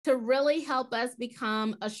to really help us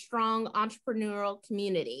become a strong entrepreneurial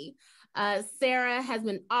community. Sarah has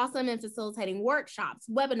been awesome in facilitating workshops,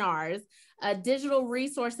 webinars, digital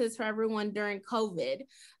resources for everyone during COVID.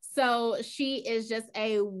 So she is just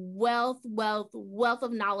a wealth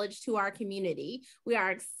of knowledge to our community. We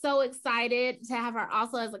are so excited to have her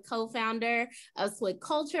also as a co-founder of Swig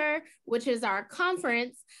Culture, which is our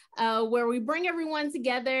conference where we bring everyone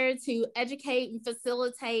together to educate and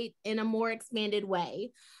facilitate in a more expanded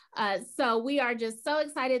way. So we are just so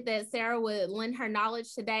excited that Sarah would lend her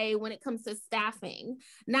knowledge today when it comes to staffing.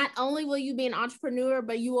 Not only will you be an entrepreneur,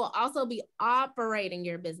 but you will also be operating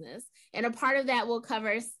your business. And a part of that will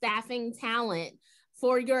cover staffing talent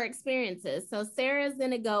for your experiences. So Sarah's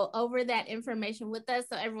going to go over that information with us.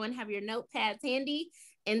 So everyone have your notepads handy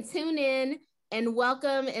and tune in and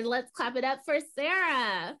welcome. And let's clap it up for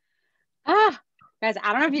Sarah. Guys,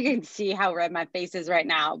 I don't know if you can see how red my face is right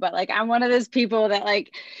now, but like, I'm one of those people that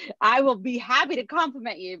like, I will be happy to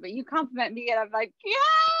compliment you, but you compliment me and I'm like,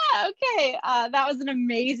 yeah, okay. That was an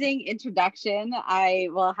amazing introduction. I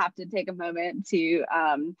will have to take a moment to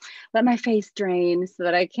let my face drain so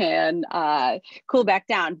that I can cool back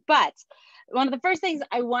down. But one of the first things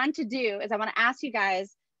I want to do is I want to ask you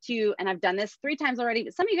guys to, and I've done this 3 times already,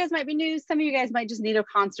 but some of you guys might be new, some of you guys might just need a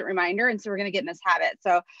constant reminder. And so we're going to get in this habit.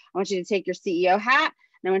 So I want you to take your CEO hat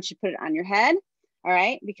and I want you to put it on your head. All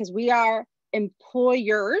right. Because we are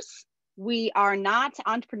employers. We are not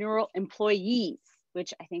entrepreneurial employees,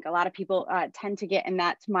 which I think a lot of people tend to get in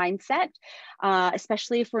that mindset,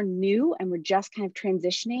 especially if we're new and we're just kind of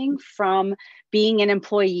transitioning from being an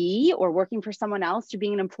employee or working for someone else to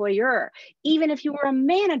being an employer. Even if you were a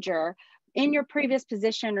manager in your previous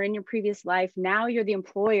position or in your previous life, now you're the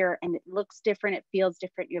employer and it looks different, it feels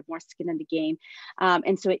different, you have more skin in the game.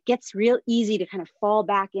 And so it gets real easy to kind of fall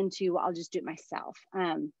back into, I'll just do it myself.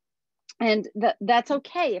 And that's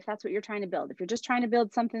okay if that's what you're trying to build. If you're just trying to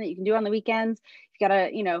build something that you can do on the weekends, if you got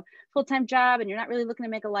a full-time job and you're not really looking to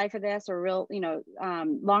make a life of this or a real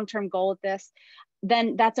long-term goal with this,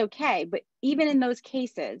 then that's okay. But even in those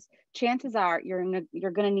cases, chances are you're going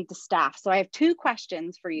to need to staff. So I have 2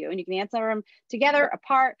 questions for you and you can answer them together,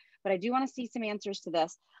 apart, but I do want to see some answers to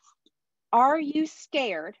this. Are you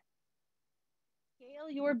scared to scale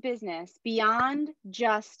your business beyond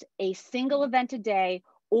just a single event a day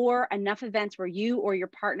or enough events where you or your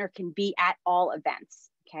partner can be at all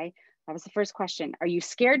events? Okay, that was the first question. Are you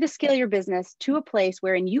scared to scale your business to a place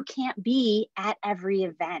wherein you can't be at every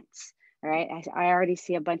event? All right, I already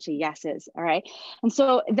see a bunch of yeses. All right, and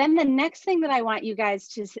so then the next thing that I want you guys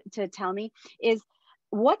to tell me is,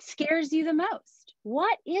 what scares you the most?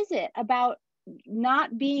 What is it about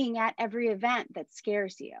not being at every event that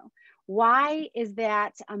scares you? Why is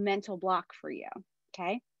that a mental block for you?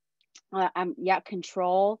 Okay,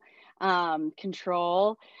 control,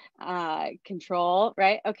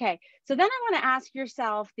 right? Okay, so then I want to ask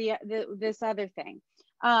yourself this other thing.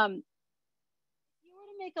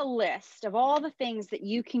 Make a list of all the things that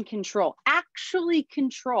you can actually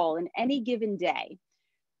control in any given day,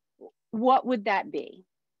 what would that be?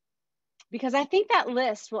 Because I think that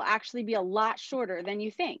list will actually be a lot shorter than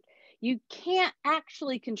you think. You can't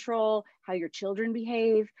actually control how your children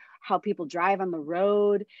behave, how people drive on the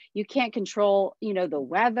road. You can't control, the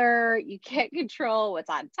weather. You can't control what's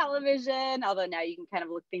on television, although now you can kind of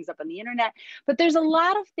look things up on the internet. But there's a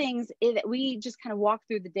lot of things that we just kind of walk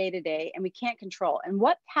through the day to day and we can't control. And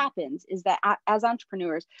what happens is that as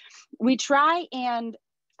entrepreneurs, we try and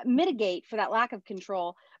mitigate for that lack of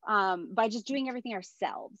control by just doing everything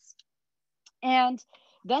ourselves. And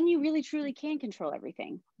then you really truly can control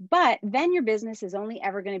everything. But then your business is only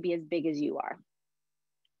ever going to be as big as you are.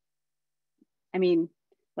 I mean,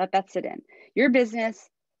 let that sit in. Your business,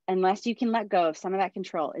 unless you can let go of some of that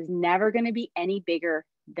control, is never going to be any bigger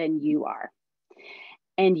than you are.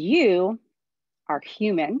 And you are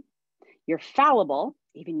human. You're fallible.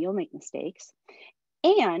 Even you'll make mistakes.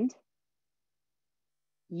 And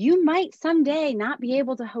you might someday not be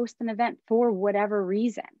able to host an event for whatever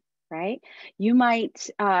reason. Right? You might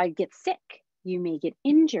get sick. You may get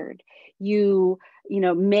injured. You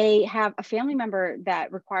may have a family member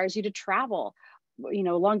that requires you to travel,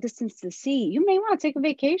 long distance to see. You may want to take a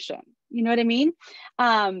vacation. You know what I mean?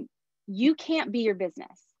 You can't be your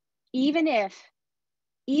business. Even if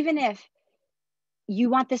you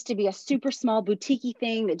want this to be a super small boutique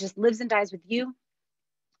thing that just lives and dies with you,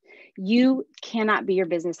 you cannot be your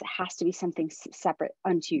business. It has to be something separate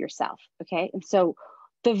unto yourself. Okay. And so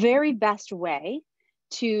the very best way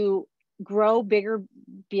to grow bigger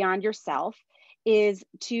beyond yourself is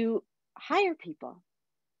to hire people.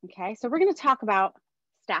 Okay, so we're going to talk about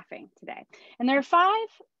staffing today. And there are 5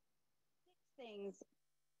 things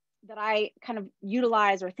that I kind of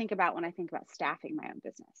utilize or think about when I think about staffing my own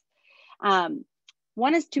business.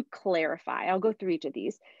 One is to clarify. I'll go through each of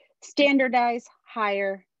these. Standardize,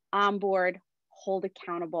 hire, onboard, hold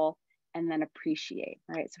accountable, and then appreciate.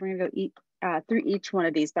 All right, so we're gonna go through each one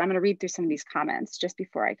of these, but I'm gonna read through some of these comments just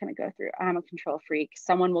before I kind of go through. I'm a control freak.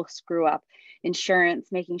 Someone will screw up.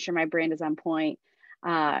 Insurance, making sure my brand is on point.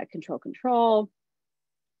 Control.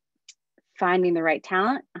 Finding the right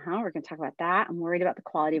talent. We're gonna talk about that. I'm worried about the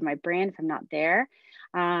quality of my brand if I'm not there.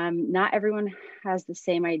 Not everyone has the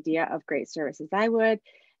same idea of great service as I would,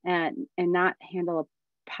 and not handle a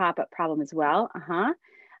pop-up problem as well.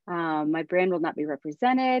 My brand will not be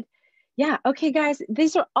represented. Yeah, okay, guys,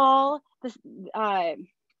 these are all this,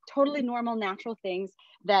 totally normal, natural things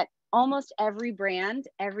that almost every brand,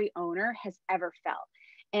 every owner has ever felt.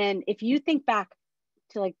 And if you think back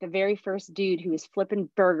to like the very first dude who was flipping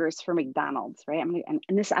burgers for McDonald's, right?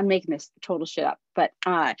 I'm making this total shit up, but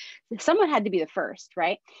someone had to be the first,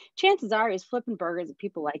 right? Chances are he was flipping burgers and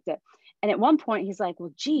people liked it. And at one point he's like,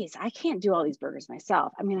 well, geez, I can't do all these burgers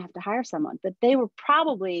myself. I'm gonna have to hire someone. But they were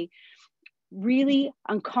probably really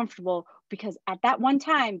uncomfortable because at that one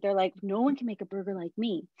time they're like, no one can make a burger like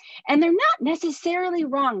me. And they're not necessarily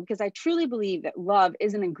wrong, because I truly believe that love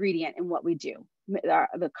is an ingredient in what we do.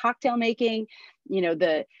 The cocktail making,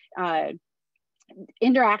 the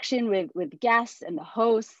interaction with guests and the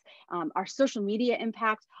hosts, our social media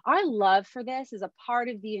impact, our love for this is a part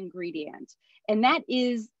of the ingredient. And that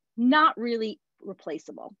is not really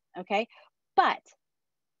replaceable, okay? But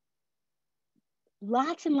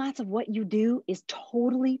lots and lots of what you do is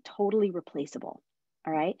totally, totally replaceable.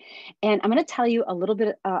 All right. And I'm going to tell you a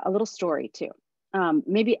little story too.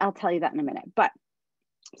 Maybe I'll tell you that in a minute. But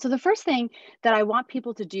so the first thing that I want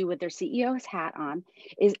people to do with their CEO's hat on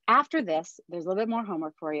is, after this, there's a little bit more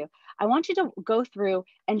homework for you. I want you to go through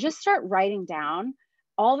and just start writing down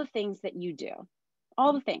all the things that you do,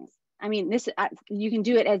 all the things. I mean, you can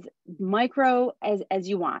do it as micro as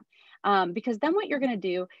you want, because then what you're going to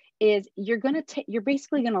do is you're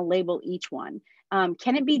basically going to label each one.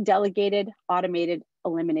 Can it be delegated, automated,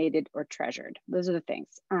 eliminated, or treasured? Those are the things,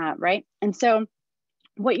 right? And so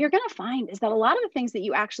what you're going to find is that a lot of the things that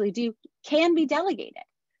you actually do can be delegated.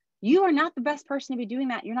 You are not the best person to be doing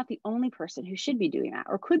that. You're not the only person who should be doing that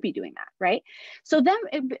or could be doing that, right? So then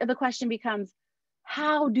the question becomes,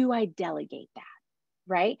 how do I delegate that?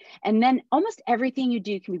 Right? And then almost everything you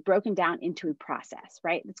do can be broken down into a process,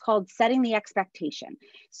 right? It's called setting the expectation.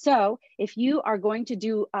 So if you are going to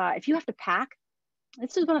do, if you have to pack,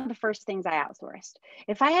 this is one of the first things I outsourced.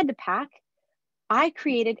 If I had to pack, I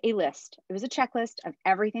created a list. It was a checklist of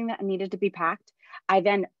everything that needed to be packed. I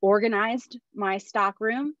then organized my stock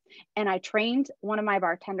room and I trained one of my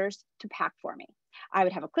bartenders to pack for me. I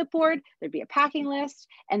would have a clipboard, there'd be a packing list,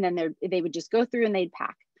 and then they would just go through and they'd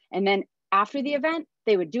pack. And then after the event,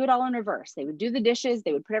 they would do it all in reverse. They would do the dishes,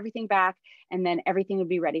 they would put everything back, and then everything would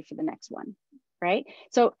be ready for the next one, right?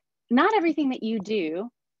 So not everything that you do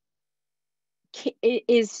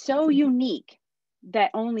is so unique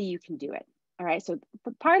that only you can do it. All right. So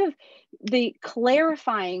part of the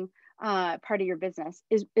clarifying part of your business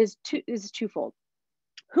is twofold.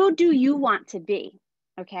 Who do you want to be?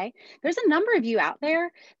 Okay. There's a number of you out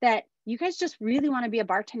there that you guys just really want to be a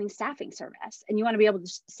bartending staffing service, and you want to be able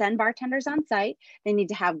to send bartenders on site. They need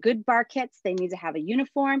to have good bar kits. They need to have a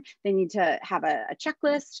uniform. They need to have a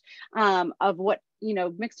checklist of what,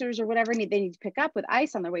 mixers or whatever they need to pick up with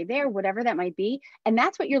ice on their way there, whatever that might be. And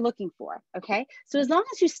that's what you're looking for. Okay. So as long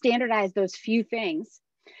as you standardize those few things,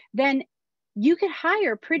 then you could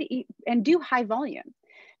hire and do high volume.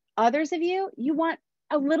 Others of you want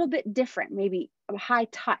a little bit different, maybe a high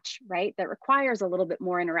touch, right? That requires a little bit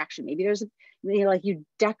more interaction. Maybe there's, like you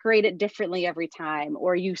decorate it differently every time,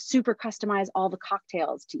 or you super customize all the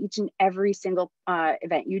cocktails to each and every single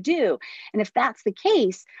event you do. And if that's the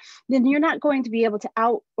case, then you're not going to be able to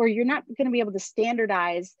you're not going to be able to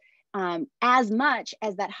standardize as much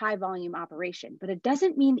as that high volume operation. But it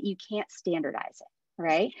doesn't mean that you can't standardize it.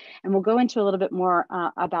 Right? And we'll go into a little bit more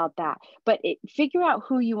about that. But figure out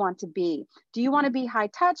who you want to be. Do you want to be high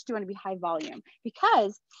touch? Do you want to be high volume?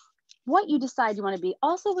 Because what you decide you want to be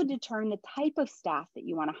also would determine the type of staff that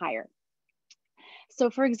you want to hire. So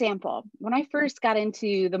for example, when I first got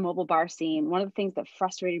into the mobile bar scene, one of the things that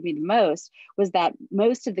frustrated me the most was that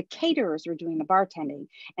most of the caterers were doing the bartending,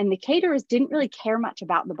 and the caterers didn't really care much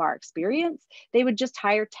about the bar experience. They would just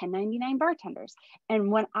hire 1099 bartenders. And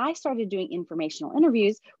when I started doing informational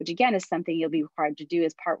interviews, which again is something you'll be required to do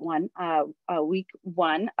as part one, week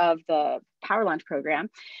one of the Power Launch program,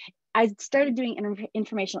 I started doing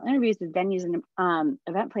informational interviews with venues and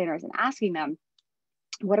event planners and asking them,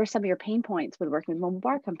 what are some of your pain points with working with mobile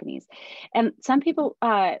bar companies? And some people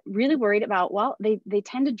really worried about, well, they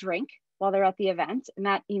tend to drink while they're at the event, and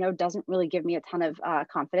that, you know, doesn't really give me a ton of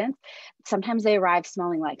confidence. Sometimes they arrive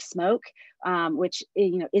smelling like smoke, which,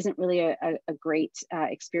 you know, isn't really a great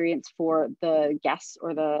experience for the guests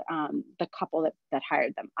or the couple that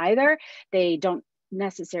hired them either. They don't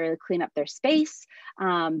necessarily clean up their space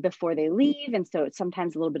before they leave, and so it's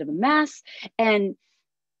sometimes a little bit of a mess. And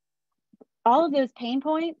all of those pain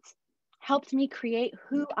points helped me create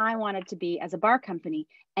who I wanted to be as a bar company,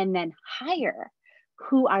 and then hire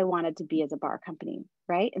who I wanted to be as a bar company,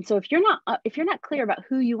 right? And so if you're not clear about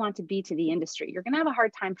who you want to be to the industry, you're going to have a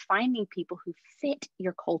hard time finding people who fit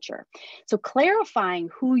your culture. So clarifying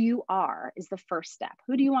who you are is the first step.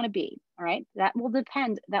 Who do you want to be? All right, that will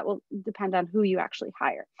depend on who you actually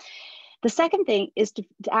hire. The second thing is to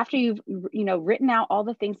after you've, you know, written out all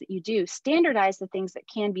the things that you do, standardize the things that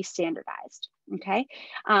can be standardized. Okay,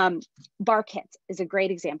 bar kits is a great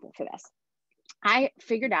example for this. I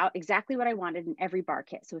figured out exactly what I wanted in every bar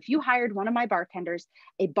kit. So if you hired one of my bartenders,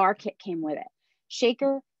 a bar kit came with it: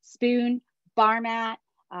 shaker, spoon, bar mat,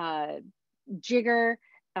 jigger,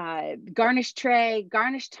 garnish tray,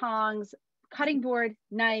 garnish tongs, cutting board,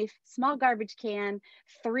 knife, small garbage can,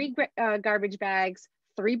 3 garbage bags,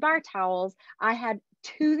 3 bar towels. I had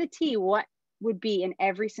to the T what would be in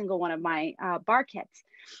every single one of my bar kits.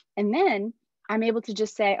 And then I'm able to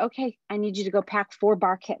just say, okay, I need you to go pack 4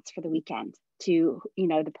 bar kits for the weekend to, you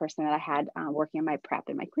know, the person that I had working on my prep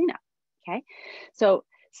and my cleanup. Okay. So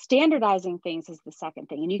standardizing things is the second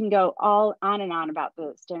thing. And you can go all on and on about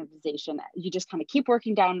the standardization. You just kind of keep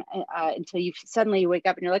working down until you suddenly wake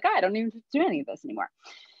up and you're like, oh, I don't even do any of this anymore.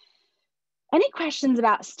 Any questions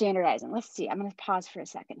about standardizing? Let's see. I'm going to pause for a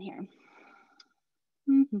second here.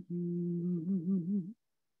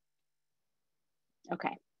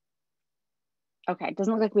 Okay. Okay. It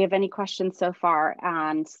doesn't look like we have any questions so far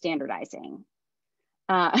on standardizing.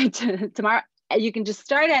 Tomorrow, you can just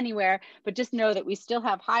start anywhere, but just know that we still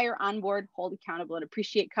have hire, onboard, hold accountable, and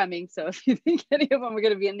appreciate coming. So if you think any of them are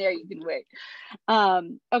going to be in there, you can wait.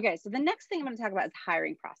 Okay. So the next thing I'm going to talk about is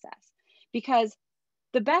hiring process, because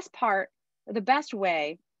the best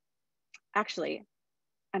way, actually,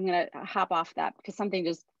 I'm going to hop off that because something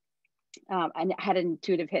just, I had an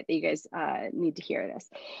intuitive hit that you guys need to hear this.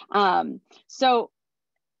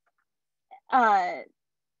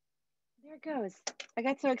 There it goes. I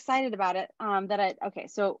got so excited about it okay,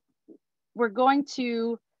 so we're going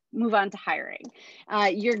to move on to hiring.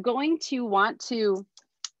 You're going to want to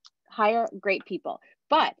hire great people,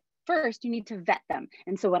 but first you need to vet them.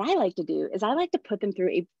 And so what I like to do is I like to put them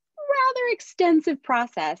through a rather extensive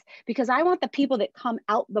process, because I want the people that come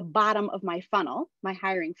out the bottom of my funnel, my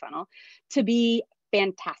hiring funnel, to be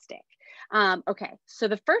fantastic. Okay, so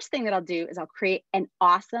the first thing that I'll do is I'll create an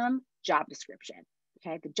awesome job description.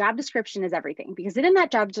 Okay, the job description is everything, because in that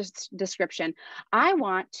job description, I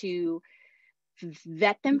want to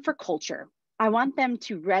vet them for culture. I want them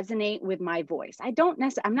to resonate with my voice. I'm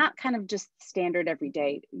not kind of just standard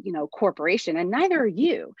everyday, you know, corporation, and neither are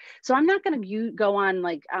you. So I'm not going to go on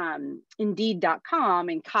like Indeed.com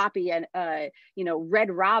and copy a you know, Red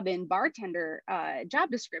Robin bartender job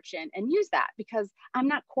description and use that, because I'm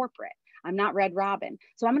not corporate. I'm not Red Robin.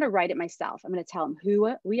 So I'm going to write it myself. I'm going to tell them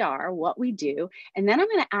who we are, what we do, and then I'm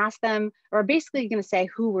going to ask them, or basically going to say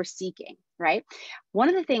who we're seeking, right? One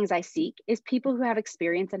of the things I seek is people who have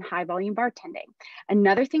experience in high volume bartending.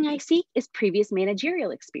 Another thing I seek is previous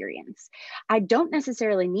managerial experience. I don't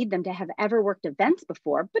necessarily need them to have ever worked events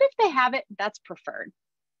before, but if they have it, that's preferred.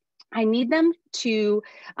 I need them to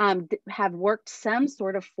have worked some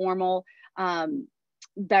sort of formal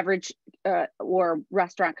beverage or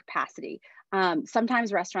restaurant capacity.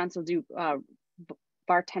 Sometimes restaurants will do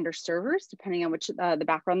bartender servers, depending on which the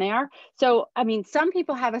background they are. So, I mean, some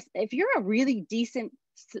people have if you're a really decent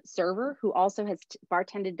server who also has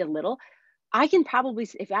bartended a little, I can probably,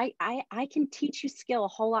 if I can teach you skill a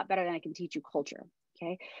whole lot better than I can teach you culture.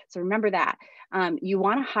 Okay, so remember that. You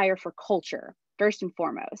want to hire for culture first and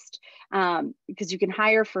foremost, because you can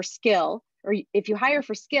hire for skill, or if you hire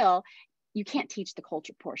for skill, you can't teach the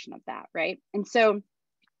culture portion of that, right? And so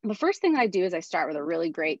the first thing I do is I start with a really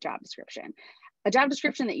great job description. A job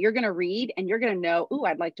description that you're going to read and you're going to know, ooh,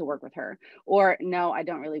 I'd like to work with her, or no, I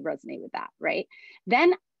don't really resonate with that, right?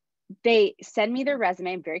 Then they send me their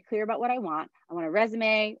resume. I'm very clear about what I want. I want a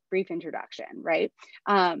resume, brief introduction, right?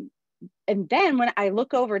 And then when I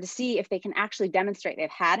look over to see if they can actually demonstrate they've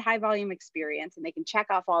had high volume experience and they can check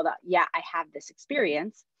off all the, yeah, I have this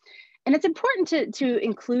experience, And it's important to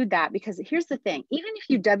include that, because here's the thing, even if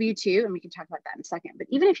you W-2, and we can talk about that in a second, but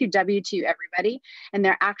even if you W-2 everybody and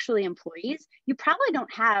they're actually employees, you probably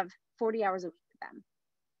don't have 40 hours a week with them.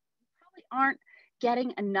 You probably aren't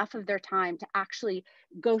getting enough of their time to actually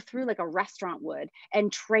go through like a restaurant would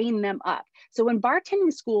and train them up. So when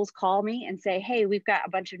bartending schools call me and say, hey, we've got a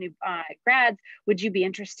bunch of new grads, would you be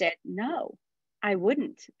interested? No, I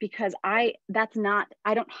wouldn't, because I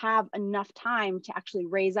don't have enough time to actually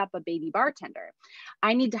raise up a baby bartender.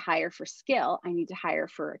 I need to hire for skill. I need to hire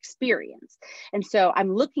for experience. And so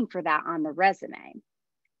I'm looking for that on the resume.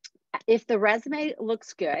 If the resume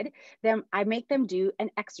looks good, then I make them do an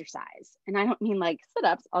exercise. And I don't mean like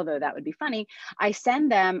sit-ups, although that would be funny. I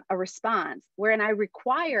send them a response wherein I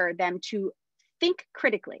require them to think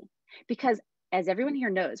critically, because as everyone here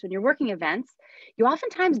knows, when you're working events, you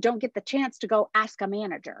oftentimes don't get the chance to go ask a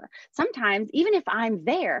manager. Sometimes, even if I'm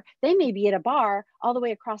there, they may be at a bar all the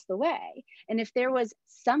way across the way. And if there was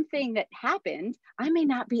something that happened, I may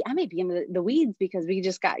be in the weeds, because we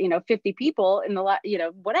just got, 50 people in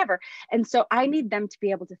the, whatever. And so I need them to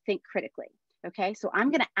be able to think critically. Okay, so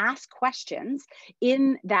I'm going to ask questions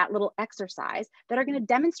in that little exercise that are going to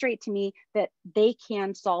demonstrate to me that they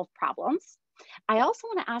can solve problems. I also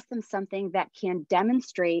want to ask them something that can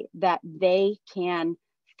demonstrate that they can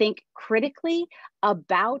think critically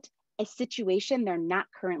about a situation they're not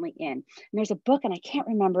currently in. And there's a book, and I can't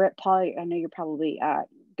remember it. Paul, I know you're probably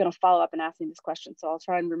going to follow up and ask me this question, so I'll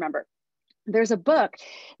try and remember. There's a book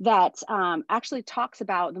that actually talks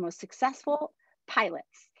about the most successful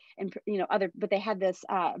pilots, and but they had this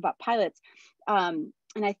about pilots.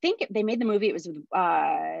 And I think they made the movie, it was with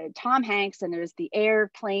Tom Hanks, and there's the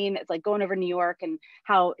airplane that's like going over New York, and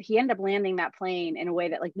how he ended up landing that plane in a way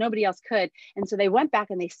that like nobody else could. And so they went back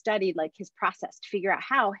and they studied like his process to figure out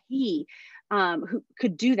how he who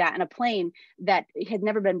could do that in a plane that had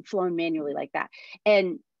never been flown manually like that.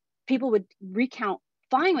 And people would recount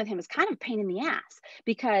flying with him as kind of a pain in the ass,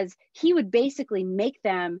 because he would basically make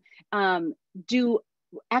them do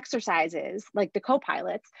exercises, like the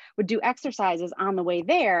co-pilots would do exercises on the way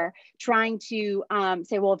there, trying to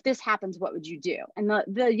say, well, if this happens, what would you do? And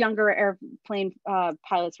the younger airplane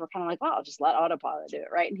pilots were kind of like, well, I'll just let autopilot do it,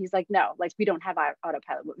 right? And he's like, no, like we don't have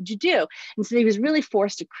autopilot, what would you do? And so he was really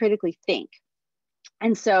forced to critically think.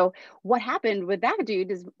 And so what happened with that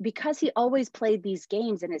dude is, because he always played these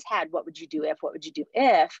games in his head, what would you do if, what would you do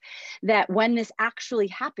if, that when this actually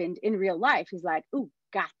happened in real life, he's like, ooh,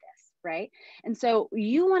 got this, right? And so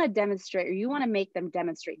you want to demonstrate, or you want to make them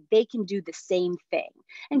demonstrate they can do the same thing.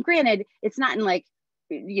 And granted, it's not in like,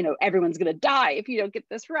 everyone's going to die if you don't get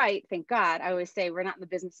this right. Thank God. I always say we're not in the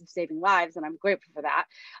business of saving lives, and I'm grateful for that.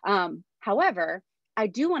 However, I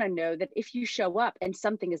do want to know that if you show up and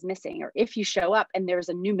something is missing, or if you show up and there's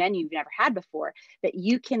a new menu you've never had before, that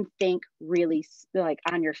you can think really like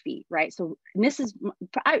on your feet, right? So this is,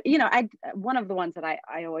 one of the ones that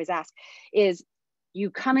I always ask is, you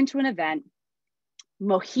come into an event,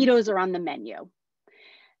 mojitos are on the menu.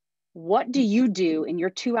 What do you do in your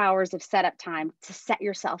 2 hours of setup time to set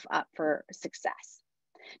yourself up for success?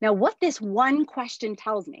 Now, what this one question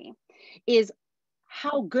tells me is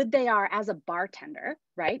how good they are as a bartender,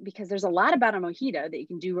 right? Because there's a lot about a mojito that you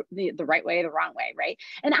can do the right way, the wrong way, right?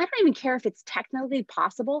 And I don't even care if it's technically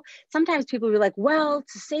possible. Sometimes people will be like, well,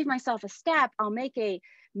 to save myself a step, I'll make a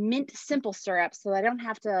mint simple syrup so I don't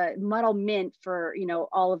have to muddle mint for,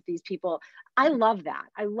 all of these people. I love that.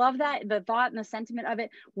 I love that, the thought and the sentiment of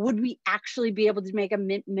it. Would we actually be able to make a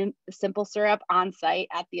mint simple syrup on site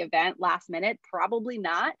at the event last minute? Probably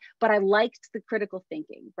not, but I liked the critical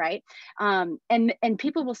thinking, right? And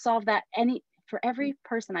people will solve that for every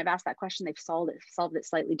person I've asked that question, they've solved it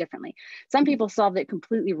slightly differently. Some people solved it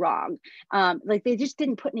completely wrong. Like they just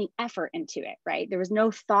didn't put any effort into it, right? There was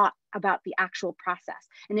no thought about the actual process.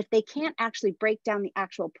 And if they can't actually break down the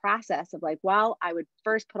actual process of like, well, I would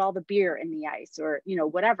first put all the beer in the ice, or,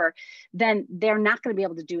 whatever, then they're not going to be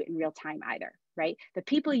able to do it in real time either, right? The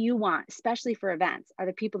people you want, especially for events, are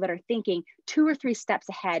the people that are thinking 2 or 3 steps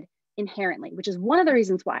ahead inherently, which is one of the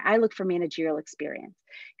reasons why I look for managerial experience.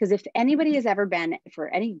 Because if anybody has ever been, for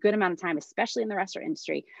any good amount of time, especially in the restaurant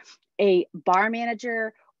industry, a bar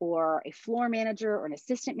manager or a floor manager or an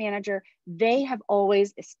assistant manager, they have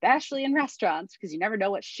always, especially in restaurants, because you never know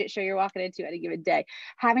what shit show you're walking into any given day,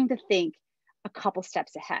 having to think a couple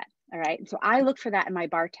steps ahead. All right. And so I look for that in my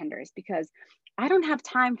bartenders, because I don't have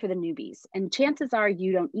time for the newbies, and chances are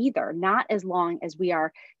you don't either, not as long as we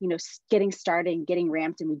are, getting started and getting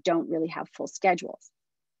ramped and we don't really have full schedules.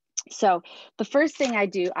 So the first thing I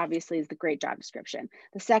do, obviously, is the great job description.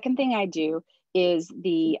 The second thing I do is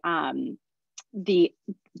the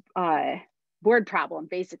word problem,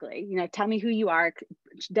 basically. Tell me who you are,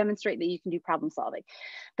 demonstrate that you can do problem solving.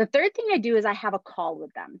 The third thing I do is I have a call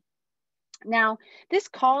with them. Now, this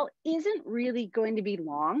call isn't really going to be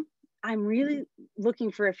long. I'm really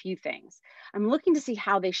looking for a few things. I'm looking to see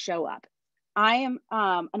how they show up. I am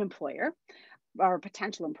an employer or a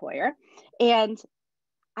potential employer, and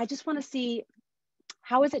I just want to see,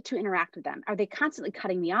 how is it to interact with them? Are they constantly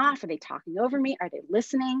cutting me off? Are they talking over me? Are they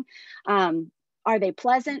listening? Are they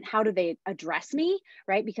pleasant? How do they address me,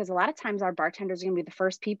 right? Because a lot of times our bartenders are going to be the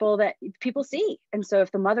first people that people see. And so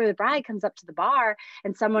if the mother of the bride comes up to the bar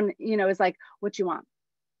and someone, is like, what you want?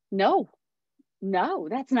 No,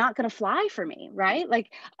 that's not going to fly for me, right?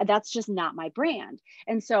 Like, that's just not my brand.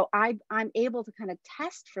 And so I'm able to kind of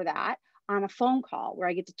test for that on a phone call where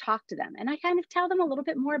I get to talk to them, and I kind of tell them a little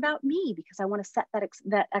bit more about me, because I want to set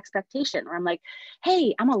that expectation where I'm like,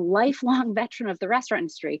 hey, I'm a lifelong veteran of the restaurant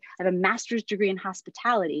industry. I have a master's degree in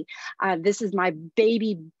hospitality. This is my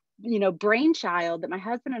baby, brainchild that my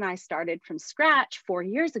husband and I started from scratch 4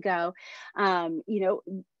 years ago.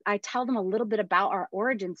 I tell them a little bit about our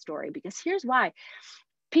origin story, because here's why.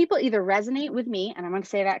 People either resonate with me, and I'm going to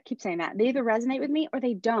say that, keep saying that, they either resonate with me or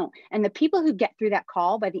they don't. And the people who get through that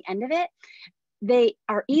call, by the end of it, they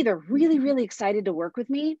are either really, really excited to work with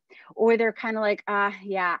me, or they're kind of like,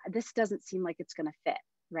 yeah, this doesn't seem like it's going to fit.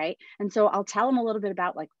 Right. And so I'll tell them a little bit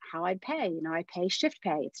about like how I pay. I pay shift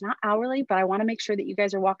pay. It's not hourly, but I want to make sure that you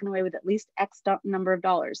guys are walking away with at least X number of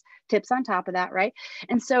dollars, tips on top of that. Right.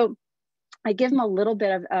 And so I give them a little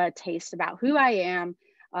bit of a taste about who I am,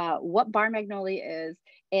 what Bar Magnolia is,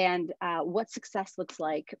 and what success looks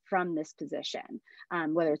like from this position,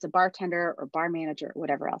 whether it's a bartender or bar manager, or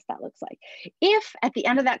whatever else that looks like. If at the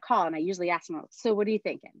end of that call, and I usually ask them, so what are you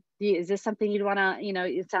thinking? Is this something you'd want to,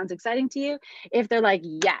 it sounds exciting to you? If they're like,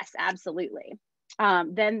 yes, absolutely.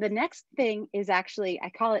 Then the next thing is actually, I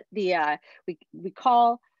call it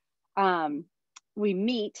we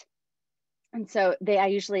meet. And so I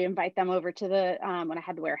usually invite them over to the, when I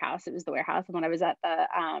had the warehouse, it was the warehouse. And when I was at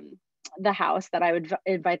the house, that I would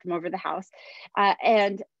invite them over to the house.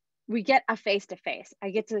 And we get a face-to-face. I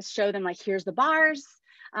get to show them, like, here's the bars,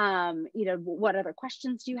 what other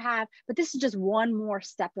questions do you have? But this is just one more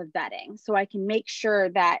step of vetting. So I can make sure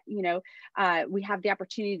that, we have the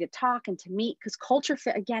opportunity to talk and to meet, because culture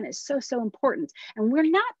fit, again, is so, so important. And we're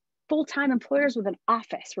not full-time employers with an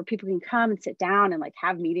office where people can come and sit down and like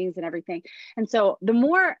have meetings and everything. And so the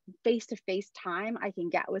more face-to-face time I can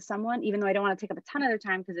get with someone, even though I don't want to take up a ton of their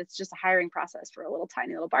time because it's just a hiring process for a little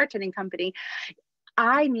tiny little bartending company,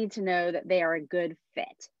 I need to know that they are a good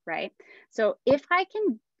fit, right? So if I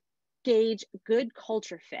can gauge good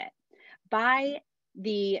culture fit by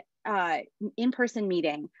the in-person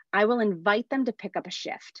meeting, I will invite them to pick up a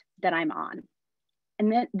shift that I'm on. And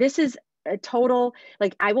then this is a total,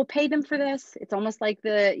 like, I will pay them for this. It's almost like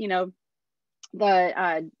the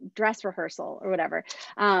dress rehearsal or whatever.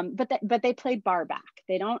 But they played bar back.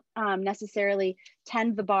 They don't necessarily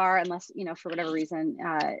tend the bar unless, for whatever reason,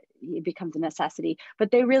 it becomes a necessity,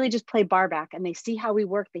 but they really just play bar back, and they see how we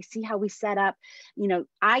work. They see how we set up.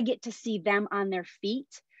 I get to see them on their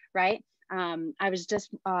feet, right? I was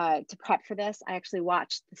just, to prep for this, I actually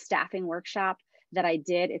watched the staffing workshop that I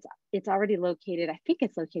did. It's already located. I think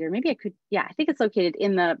it's located, or maybe I could, yeah, I think it's located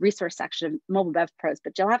in the resource section of Mobile Bev Pros,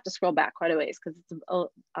 but you'll have to scroll back quite a ways because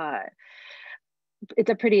it's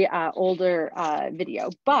a pretty older video.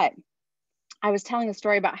 But I was telling a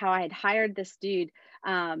story about how I had hired this dude,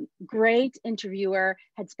 great interviewer,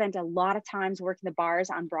 had spent a lot of times working the bars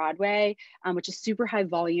on Broadway, which is super high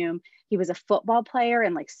volume. He was a football player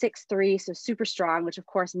and like 6'3", so super strong, which of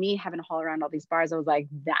course, me having to haul around all these bars, I was like,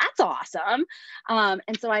 that's awesome.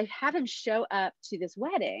 And so I have him show up to this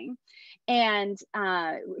wedding, and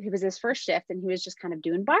it was his first shift, and he was just kind of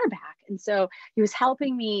doing bar back. And so he was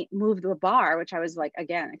helping me move the bar, which I was like,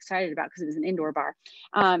 again, excited about because it was an indoor bar.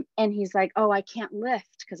 And he's like, oh, I can't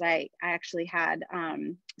lift because I actually had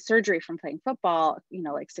surgery from playing football,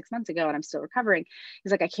 like 6 months ago, and I'm still recovering.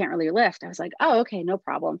 He's like, I can't really lift. I was like, oh, okay, no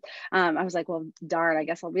problem. I was like, well, darn, I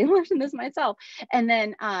guess I'll be lifting this myself. And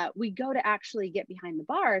then we go to actually get behind the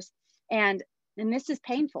bars, and this is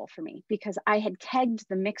painful for me because I had kegged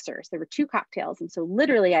the mixers. There were 2 cocktails. And so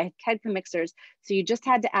literally I had kegged the mixers. So you just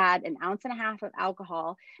had to add 1.5 ounces of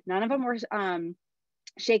alcohol. None of them were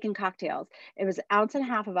shaken cocktails. It was 1.5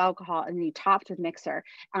 ounces of alcohol, and then you topped with mixer,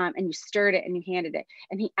 and you stirred it and you handed it.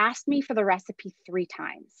 And he asked me for the recipe 3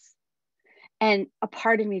 times. And a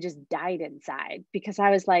part of me just died inside because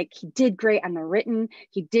I was like, he did great on the written,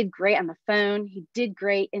 he did great on the phone, he did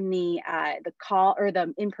great in the call or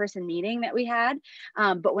the in-person meeting that we had.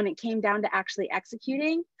 But when it came down to actually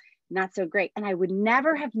executing, not so great. And I would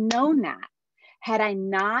never have known that had I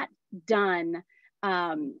not done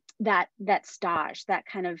that stage, that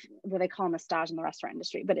kind of what they call them a stage in the restaurant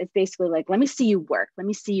industry, but it's basically like, let me see you work, let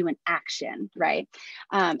me see you in action, right?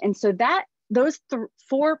 And so those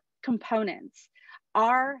 4 components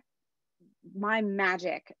are my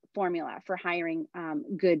magic formula for hiring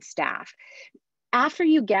good staff. After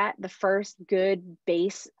you get the first good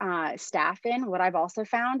base staff in, what I've also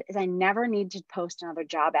found is I never need to post another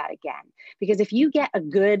job ad again. Because if you get a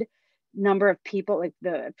good number of people, like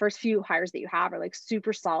the first few hires that you have are like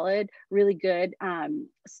super solid, really good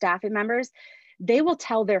staffing members, they will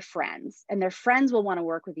tell their friends, and their friends will want to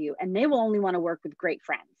work with you, and they will only want to work with great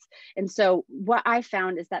friends. And so what I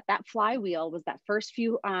found is that flywheel was that first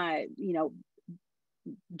few,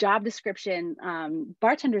 job description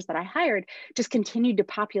bartenders that I hired just continued to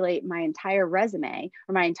populate my entire resume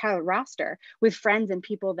or my entire roster with friends and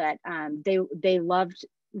people that they loved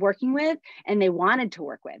working with and they wanted to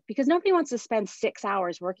work with, because nobody wants to spend 6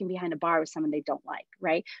 hours working behind a bar with someone they don't like,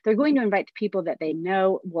 right? They're going to invite people that they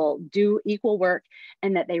know will do equal work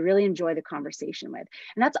and that they really enjoy the conversation with.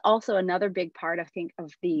 And that's also another big part, I think,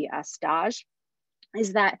 of the stage,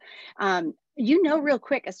 is that real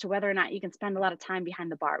quick as to whether or not you can spend a lot of time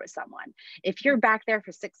behind the bar with someone. If you're back there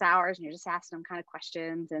for 6 hours and you're just asking them kind of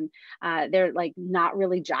questions and they're like not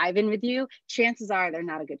really jiving with you, chances are they're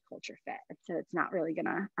not a good culture fit. So it's not really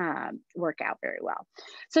gonna work out very well.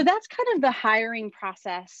 So that's kind of the hiring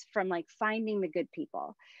process, from like finding the good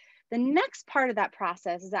people. The next part of that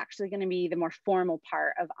process is actually going to be the more formal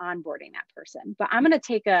part of onboarding that person. But I'm going to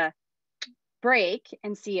take a break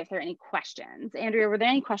and see if there are any questions. Andrea, were there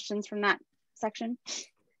any questions from that section?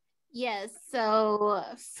 Yes. So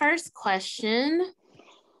first question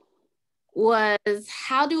was,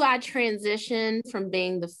 how do I transition from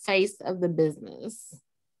being the face of the business?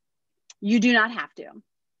 You do not have to.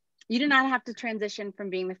 You do not have to transition from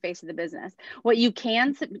being the face of the business. What you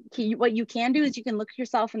can do is you can look at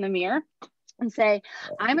yourself in the mirror and say,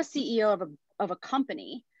 I'm a CEO of a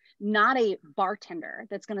company, not a bartender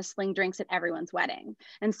that's going to sling drinks at everyone's wedding.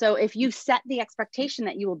 And so if you set the expectation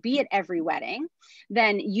that you will be at every wedding,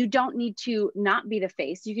 then you don't need to not be the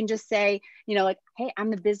face. You can just say, like, hey,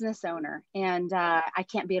 I'm the business owner and I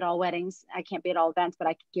can't be at all weddings. I can't be at all events, but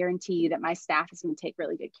I can guarantee you that my staff is going to take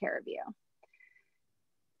really good care of you.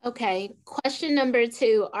 Okay. Question number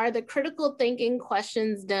 2, are the critical thinking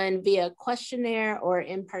questions done via questionnaire or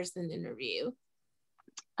in-person interview?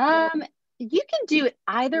 You can do it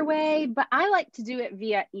either way, but I like to do it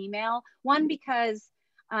via email. One, because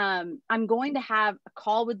I'm going to have a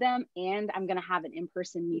call with them and I'm going to have an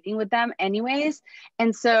in-person meeting with them anyways.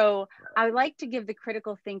 And so I like to give the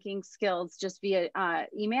critical thinking skills just via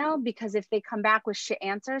email, because if they come back with shit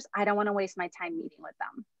answers, I don't want to waste my time meeting with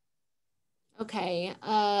them. Okay.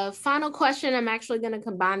 Final question. I'm actually going to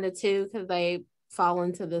combine the two because they fall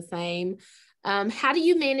into the same. How do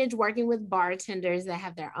you manage working with bartenders that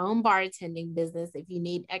have their own bartending business if you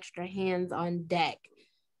need extra hands on deck?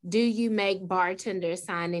 Do you make bartenders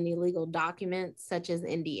sign any legal documents such as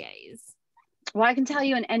NDAs? Well, I can tell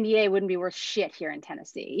you an NDA wouldn't be worth shit here in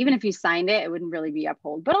Tennessee. Even if you signed it, it wouldn't really be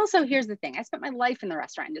upheld. But also, here's the thing. I spent my life in the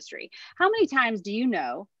restaurant industry. How many times do you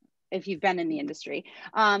know, if you've been in the industry,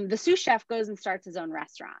 the sous chef goes and starts his own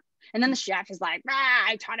restaurant? And then the chef is like,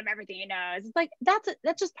 I taught him everything he knows. It's like,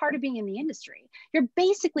 that's just part of being in the industry. You're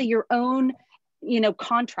basically your own,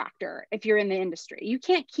 contractor if you're in the industry. You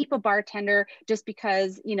can't keep a bartender just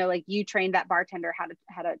because, like you trained that bartender how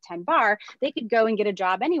to attend bar. They could go and get a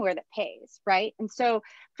job anywhere that pays, right? And so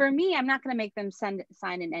for me, I'm not going to make them sign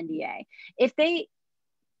an NDA. If they,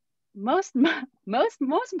 most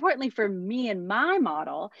importantly for me and my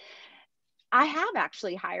model, I have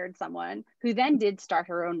actually hired someone who then did start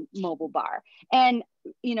her own mobile bar. And,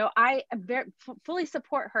 I fully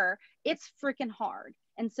support her. It's freaking hard.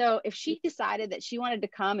 And so if she decided that she wanted to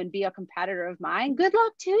come and be a competitor of mine, good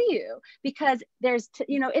luck to you, because there's,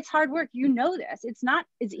 it's hard work. This. It's not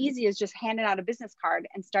as easy as just handing out a business card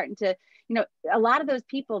and starting to, a lot of those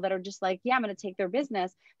people that are just like, yeah, I'm going to take their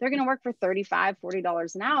business. They're going to work for $35,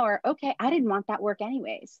 $40 an hour. Okay. I didn't want that work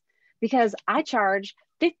anyways, because I charge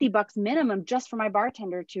 $50 minimum just for my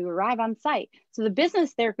bartender to arrive on site. So the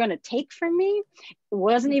business they're going to take from me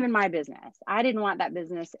wasn't even my business. I didn't want that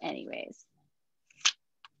business anyways.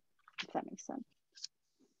 If that makes sense.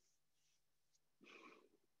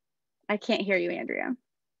 I can't hear you, Andrea.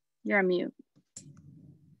 You're on mute.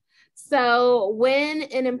 So when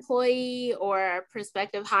an employee or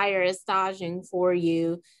prospective hire is staging for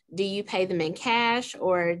you, do you pay them in cash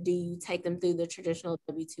or do you take them through the traditional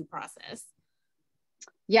W-2 process?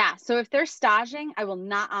 Yeah, so if they're staging, I will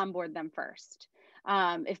not onboard them first.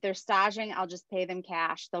 If they're staging, I'll just pay them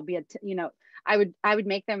cash. They'll be I would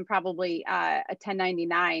make them probably a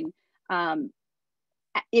 1099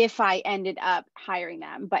 if I ended up hiring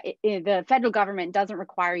them. But the federal government doesn't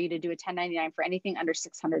require you to do a 1099 for anything under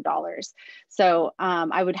 $600. So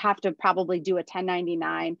I would have to probably do a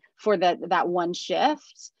 1099 for that one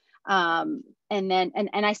shift. And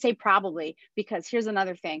I say probably because here's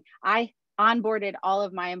another thing. I onboarded all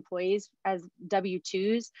of my employees as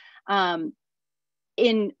W-2s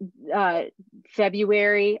in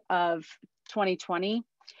February of 2020.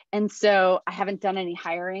 And so I haven't done any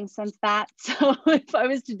hiring since that. So if I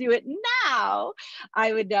was to do it now,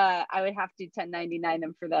 I would have to 1099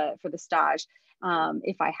 them for the stage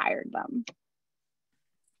if I hired them.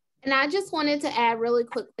 And I just wanted to add really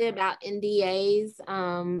quickly about NDAs.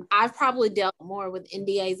 I've probably dealt more with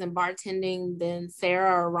NDAs and bartending than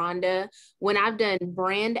Sarah or Rhonda. When I've done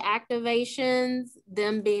brand activations,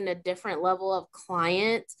 them being a different level of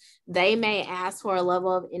client, they may ask for a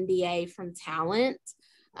level of NDA from talent.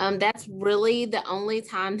 That's really the only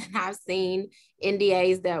time that I've seen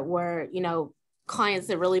NDAs that were, clients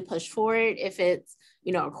that really push for it. If it's,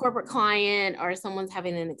 a corporate client or someone's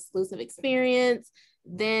having an exclusive experience,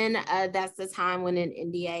 then that's the time when an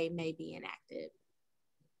NDA may be enacted.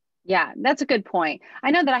 Yeah, that's a good point. I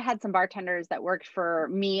know that I had some bartenders that worked for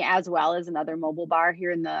me as well as another mobile bar here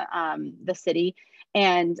in the city.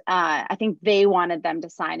 And I think they wanted them to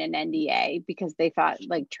sign an NDA because they thought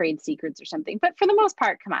like trade secrets or something. But for the most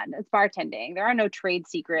part, come on, it's bartending. There are no trade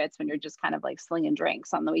secrets when you're just kind of like slinging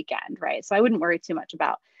drinks on the weekend, right? So I wouldn't worry too much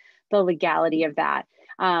about the legality of that.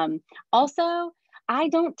 Also, I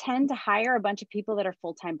don't tend to hire a bunch of people that are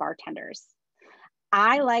full-time bartenders.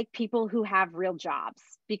 I like people who have real jobs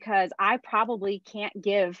because I probably can't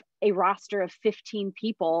give a roster of 15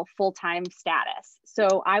 people full-time status.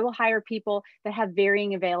 So I will hire people that have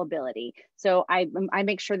varying availability. So I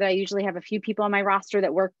make sure that I usually have a few people on my roster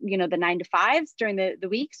that work, the 9 to 5s during the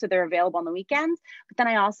week. So they're available on the weekends. But then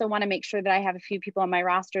I also want to make sure that I have a few people on my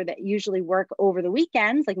roster that usually work over the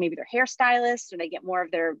weekends, like maybe they're hairstylists or they get more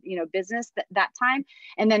of their, business that time.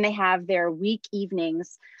 And then they have their week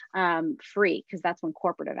evenings free because that's when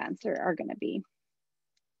corporate events are going to be.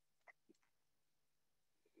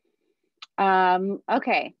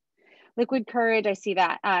 Okay. Liquid Courage, I see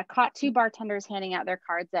that. Caught 2 bartenders handing out their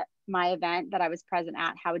cards at my event that I was present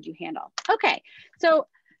at. How would you handle? Okay. So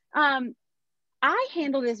I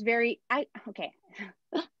handle this okay.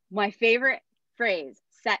 My favorite phrase,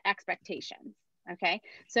 set expectations. Okay.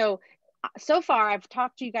 So far, I've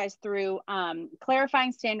talked to you guys through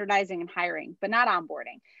clarifying, standardizing, and hiring, but not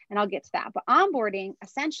onboarding. And I'll get to that. But onboarding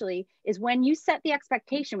essentially is when you set the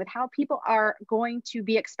expectation with how people are going to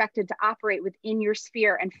be expected to operate within your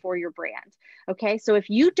sphere and for your brand. Okay. So if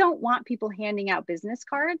you don't want people handing out business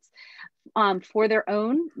cards for their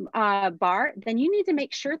own bar, then you need to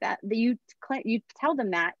make sure that you tell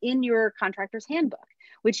them that in your contractor's handbook,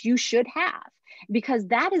 which you should have, because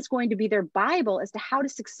that is going to be their Bible as to how to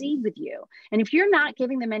succeed with you. And if you're not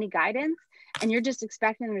giving them any guidance and you're just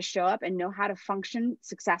expecting them to show up and know how to function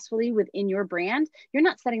successfully within your brand, you're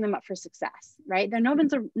not setting them up for success, right? No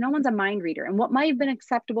one's a mind reader. And what might have been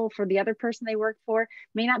acceptable for the other person they work for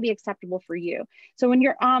may not be acceptable for you. So when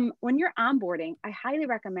you're onboarding, I highly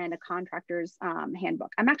recommend a contractor's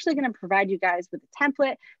handbook. I'm actually going to provide you guys with a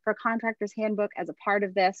template for a contractor's handbook as a part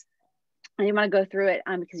of this. And you want to go through it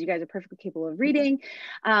because you guys are perfectly capable of reading.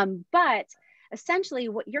 But essentially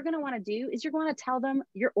what you're going to want to do is you're going to tell them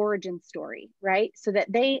your origin story, right? So that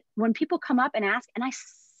when people come up and ask, and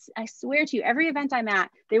I swear to you, every event I'm at,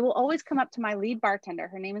 they will always come up to my lead bartender.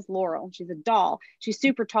 Her name is Laurel. She's a doll. She's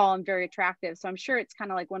super tall and very attractive. So I'm sure it's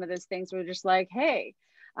kind of like one of those things where they're just like, hey,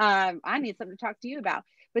 I need something to talk to you about.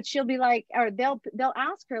 But she'll be like, or they'll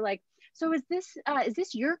ask her like, so is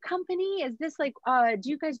this your company? Is this like, do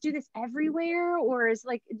you guys do this everywhere? Or is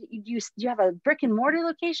like, do you have a brick and mortar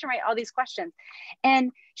location, right? All these questions.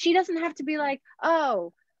 And she doesn't have to be like,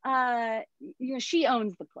 oh, she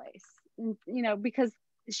owns the place, because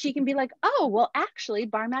she can be like, oh, well, actually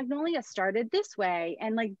Bar Magnolia started this way.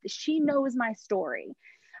 And like, she knows my story.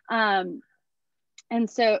 And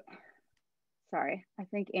so, sorry, I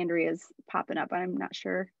think Andrea's popping up. I'm not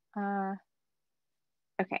sure.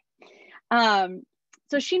 Okay.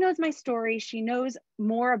 So she knows my story. She knows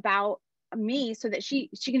more about me so that she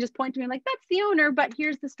can just point to me like, that's the owner, but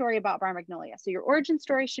here's the story about Bar Magnolia. So your origin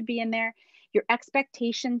story should be in there. Your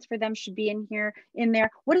expectations for them should be in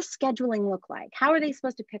there. What does scheduling look like? How are they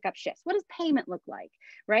supposed to pick up shifts? What does payment look like,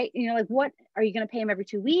 right? Like, what are you going to pay them every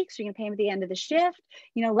 2 weeks? Are you going to pay them at the end of the shift?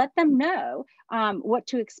 Let them know what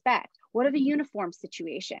to expect. What are the uniform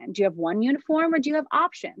situation? Do you have one uniform or do you have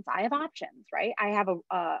options? I have options, right? I have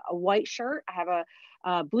a white shirt. I have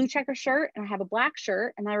a blue checker shirt, and I have a black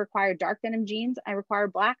shirt, and I require dark denim jeans. I require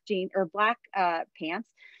black jeans or black pants,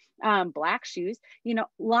 black shoes.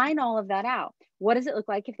 Line all of that out. What does it look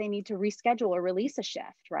like if they need to reschedule or release a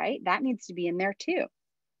shift, right? That needs to be in there too.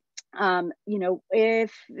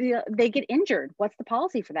 If they get injured, what's the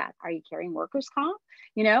policy for that? Are you carrying workers' comp?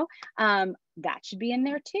 That should be in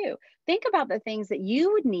there too. Think about the things that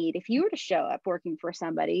you would need if you were to show up working for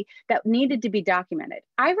somebody that needed to be documented.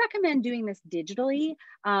 I recommend doing this digitally.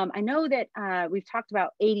 I know that we've talked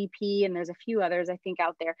about ADP, and there's a few others I think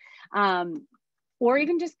out there. Or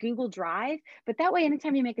even just Google Drive. But that way,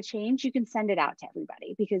 anytime you make a change, you can send it out to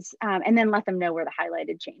everybody, because, and then let them know where the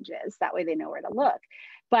highlighted change is. That way they know where to look.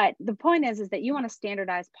 But the point is that you want to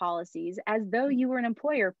standardize policies as though you were an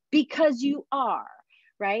employer, because you are,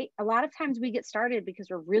 right? A lot of times we get started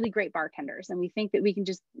because we're really great bartenders and we think that we can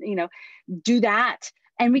just, do that,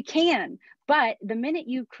 and we can. But the minute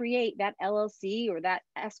you create that LLC or that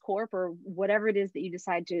S Corp or whatever it is that you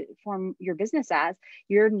decide to form your business as,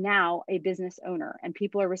 you're now a business owner, and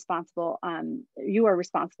people are responsible. You are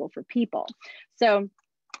responsible for people. So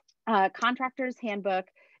Contractor's Handbook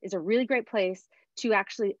is a really great place to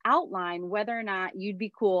actually outline whether or not you'd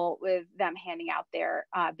be cool with them handing out their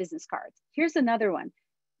business cards. Here's another one.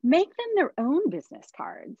 Make them their own business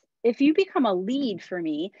cards. If you become a lead for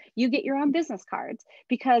me, you get your own business cards,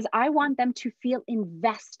 because I want them to feel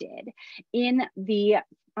invested in the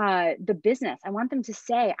business. I want them to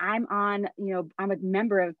say, I'm a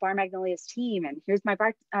member of Bar Magnolia's team, and here's my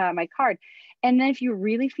my card. And then if you're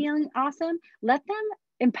really feeling awesome,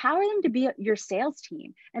 empower them to be your sales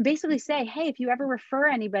team, and basically say, hey, if you ever refer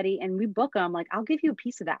anybody and we book them, like, I'll give you a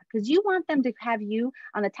piece of that, because you want them to have you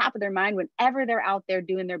on the top of their mind whenever they're out there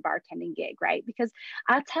doing their bartending gig, right? Because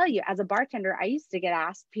I'll tell you, as a bartender, I used to get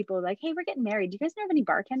asked, people like, hey, we're getting married, do you guys know of any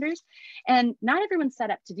bartenders? And not everyone's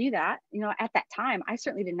set up to do that. At that time, I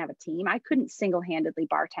certainly didn't have a team. I couldn't single-handedly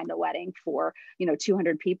bartend a wedding for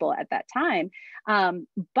 200 people at that time.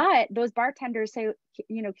 But those bartenders can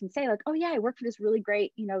say like, oh yeah, I work for this really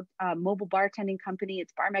great, mobile bartending company.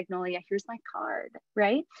 It's Bar Magnolia. Here's my card,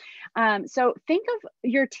 right? So think of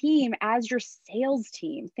your team as your sales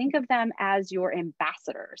team. Think of them as your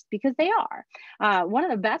ambassadors, because they are. One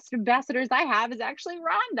of the best ambassadors I have is actually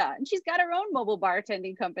Rhonda, and she's got her own mobile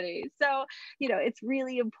bartending company. So, it's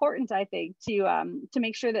really important, I think, to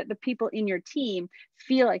make sure that the people in your team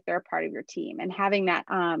feel like they're a part of your team, and having that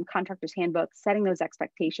contractor's handbook, setting those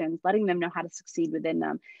expectations, letting them know how to succeed within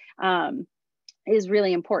them, is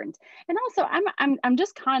really important. And also, I'm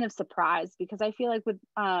just kind of surprised, because I feel like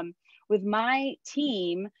with my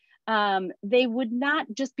team, they would not,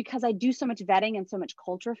 just because I do so much vetting and so much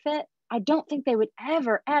culture fit, I don't think they would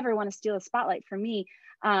ever want to steal a spotlight from me.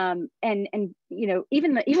 And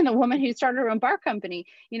even the woman who started her own bar company,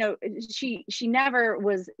 she never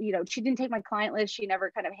was, she didn't take my client list. She never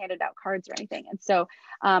kind of handed out cards or anything. And so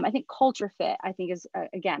I think culture fit, is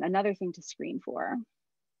again, another thing to screen for.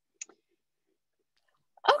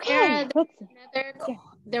 Okay.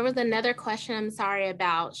 There was another question, I'm sorry,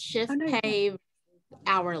 about shift pay,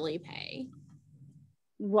 hourly pay.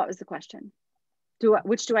 What was the question?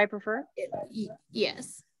 Which do I prefer?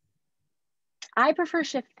 Yes. I prefer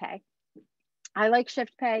shift pay. I like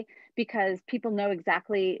shift pay because people know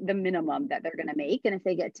exactly the minimum that they're going to make. And if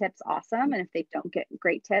they get tips, awesome. And if they don't get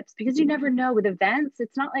great tips, because you never know with events,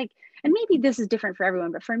 it's not like, and maybe this is different for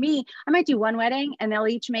everyone, but for me, I might do one wedding and they'll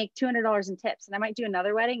each make $200 in tips. And I might do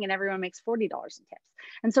another wedding and everyone makes $40 in tips.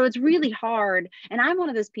 And so it's really hard. And I'm one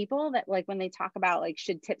of those people that, like, when they talk about like,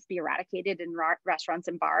 should tips be eradicated in restaurants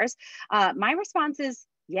and bars? My response is,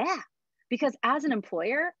 yeah. Because as an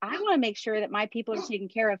employer, I want to make sure that my people are taken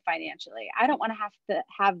care of financially. I don't want to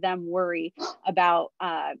have them worry about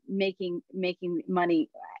making money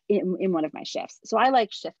in one of my shifts. So I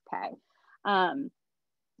like shift pay.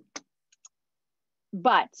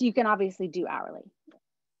 But you can obviously do hourly.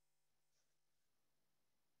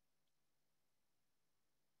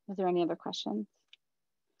 Is there any other questions?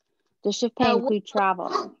 Does shift pay include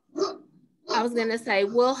travel? I was going to say,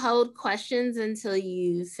 we'll hold questions until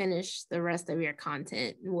you finish the rest of your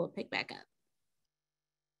content, and we'll pick back up.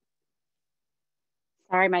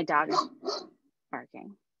 Sorry, my dog is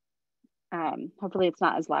barking. Hopefully it's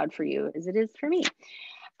not as loud for you as it is for me.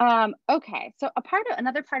 Okay, so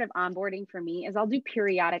another part of onboarding for me is I'll do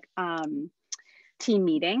periodic team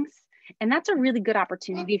meetings. And that's a really good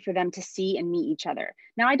opportunity for them to see and meet each other.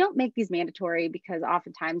 Now, I don't make these mandatory because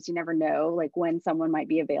oftentimes you never know like when someone might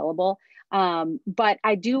be available. But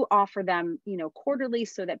I do offer them, quarterly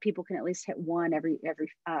so that people can at least hit one every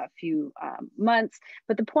few months.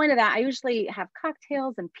 But the point of that, I usually have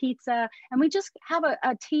cocktails and pizza, and we just have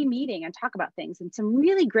a team meeting and talk about things. And some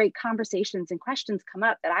really great conversations and questions come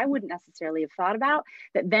up that I wouldn't necessarily have thought about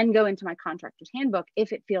that then go into my contractor's handbook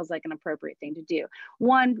if it feels like an appropriate thing to do.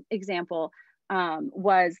 One example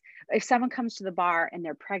was, if someone comes to the bar and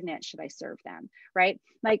they're pregnant, should I serve them, right?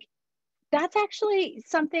 Like, that's actually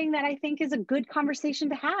something that I think is a good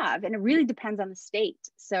conversation to have. And it really depends on the state.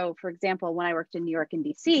 So for example, when I worked in New York and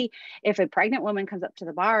DC, if a pregnant woman comes up to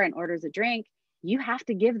the bar and orders a drink, you have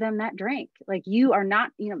to give them that drink. Like, you are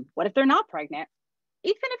not, what if they're not pregnant?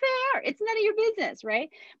 Even if they are, it's none of your business, right?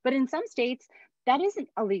 But in some states, that isn't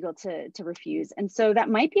illegal to refuse. And so that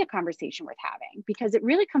might be a conversation worth having, because it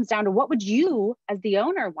really comes down to what would you as the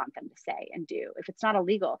owner want them to say and do if it's not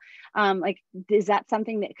illegal. Like, is that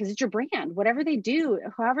something that, because it's your brand, whatever they do,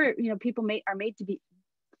 however, people are made to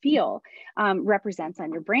feel represents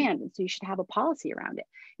on your brand. And so you should have a policy around it.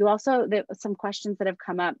 You also, some questions that have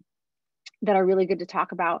come up that are really good to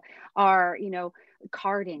talk about are,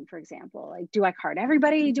 carding, for example. Like, do I card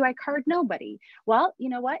everybody? Do I card nobody? Well, you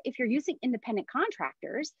know what? If you're using independent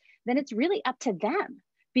contractors, then it's really up to them,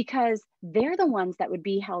 because they're the ones that would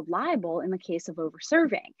be held liable in the case of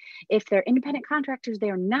over-serving. If they're independent contractors,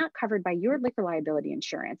 they are not covered by your liquor liability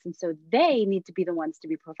insurance. And so they need to be the ones to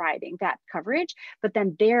be providing that coverage, but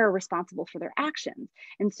then they're responsible for their actions.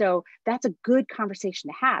 And so that's a good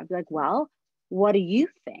conversation to have. Like, well, what do you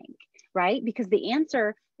think? Right? Because the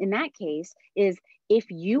answer in that case is, if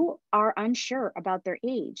you are unsure about their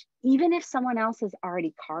age, even if someone else has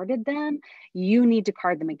already carded them, you need to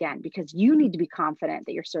card them again, because you need to be confident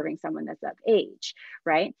that you're serving someone that's of age,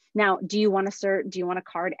 right? Now, do you want to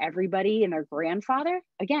card everybody and their grandfather?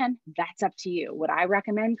 Again, that's up to you. Would I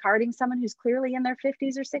recommend carding someone who's clearly in their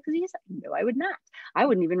 50s or 60s? No, I would not. I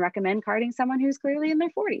wouldn't even recommend carding someone who's clearly in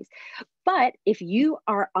their 40s. But if you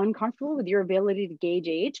are uncomfortable with your ability to gauge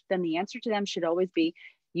age, then the answer to them should always be,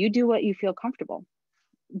 you do what you feel comfortable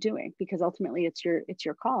doing, because ultimately it's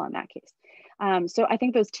your call in that case. So I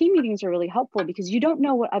think those team meetings are really helpful, because you don't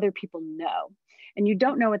know what other people know, and you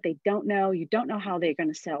don't know what they don't know. You don't know how they're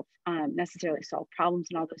going to necessarily solve problems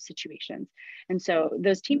in all those situations. And so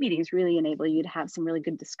those team meetings really enable you to have some really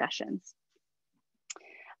good discussions.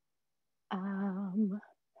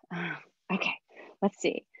 Okay, let's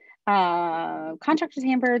see. Contractors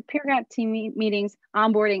handbook, peer gap team meetings,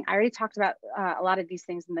 onboarding. I already talked about a lot of these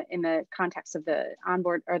things in the context of the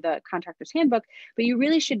onboard or the contractor's handbook, but you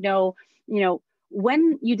really should know,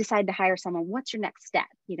 when you decide to hire someone, what's your next step?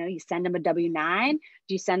 You send them a W-9. Do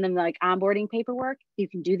you send them like onboarding paperwork? You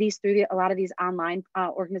can do these through a lot of these online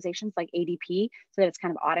organizations like ADP, so that it's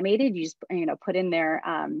kind of automated. You just, put in their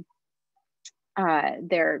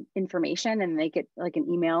information, and they get like an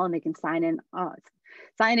email, and they can sign in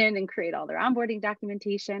and create all their onboarding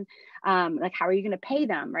documentation. Like, how are you going to pay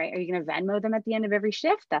them, right? Are you going to Venmo them at the end of every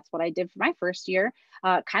shift? That's what I did for my first year.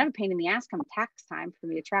 Kind of a pain in the ass come tax time for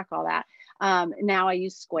me to track all that. Now I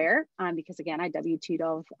use Square because, again, I W-2'd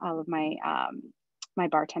all of my my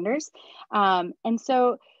bartenders. And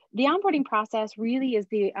so the onboarding process really is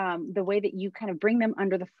the way that you kind of bring them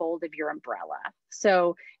under the fold of your umbrella.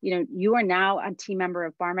 So, you are now a team member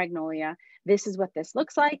of Bar Magnolia. This is what this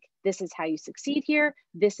looks like. This is how you succeed here.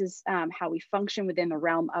 This is how we function within the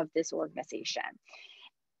realm of this organization.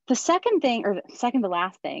 The second thing, or second to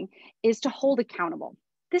last thing, is to hold accountable.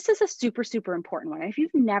 This is a super, super important one. If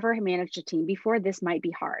you've never managed a team before, this might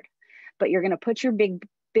be hard, but you're going to put your big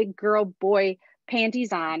girl, boy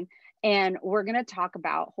panties on, and we're going to talk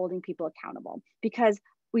about holding people accountable, because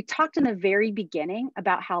we talked in the very beginning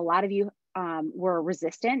about how a lot of you were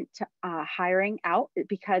resistant to hiring out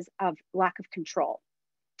because of lack of control.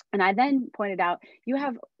 And I then pointed out you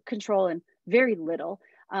have control in very little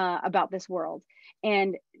about this world,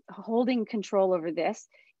 and holding control over this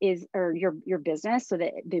or your business, so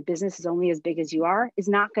that the business is only as big as you are, is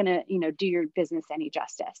not going to do your business any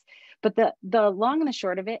justice. But the long and the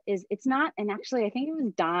short of it is, it's not. And actually, I think it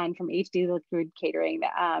was Don from HD Liquid Catering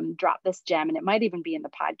that dropped this gem, and it might even be in the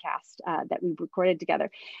podcast that we recorded together.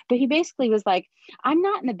 But he basically was like, I'm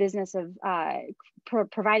not in the business of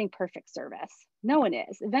providing perfect service. No one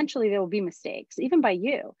is. Eventually, there will be mistakes, even by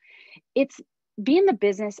you. It's be in the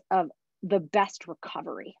business of the best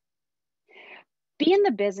recovery. Be in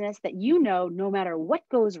the business that no matter what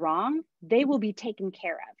goes wrong, they will be taken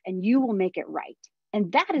care of and you will make it right.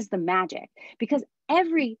 And that is the magic, because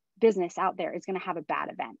every business out there is going to have a bad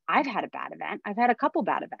event. I've had a bad event. I've had a couple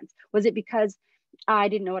bad events. Was it because I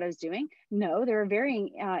didn't know what I was doing? No, there are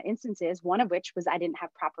varying instances, one of which was I didn't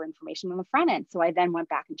have proper information on the front end. So I then went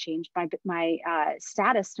back and changed my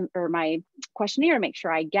status or my questionnaire to make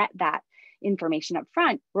sure I get that information up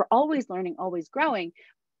front. We're always learning, always growing,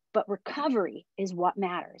 but recovery is what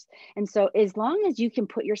matters. And so as long as you can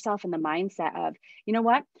put yourself in the mindset of, you know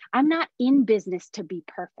what, I'm not in business to be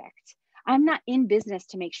perfect. I'm not in business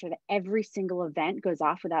to make sure that every single event goes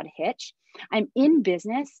off without a hitch. I'm in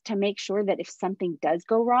business to make sure that if something does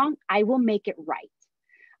go wrong, I will make it right.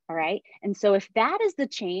 All right. And so if that is the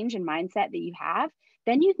change in mindset that you have,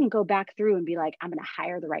 then you can go back through and be like, I'm going to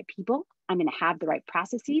hire the right people. I'm going to have the right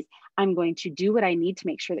processes. I'm going to do what I need to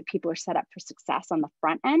make sure that people are set up for success on the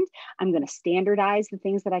front end. I'm going to standardize the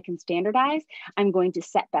things that I can standardize. I'm going to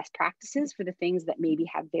set best practices for the things that maybe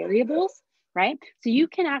have variables, right? So you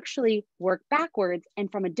can actually work backwards,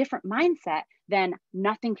 and from a different mindset, then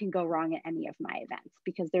nothing can go wrong at any of my events,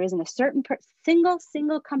 because there isn't a certain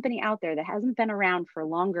single company out there that hasn't been around for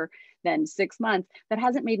longer than 6 months that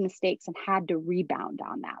hasn't made mistakes and had to rebound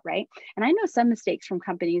on that, right? And I know some mistakes from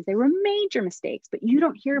companies, they were major mistakes, but you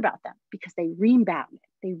don't hear about them because they rebounded.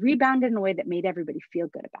 They rebounded in a way that made everybody feel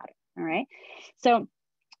good about it, all right? So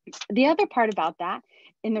the other part about that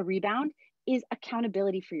in the rebound is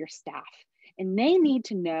accountability for your staff. And they need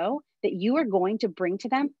to know that you are going to bring to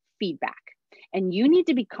them feedback. And you need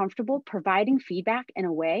to be comfortable providing feedback in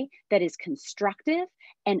a way that is constructive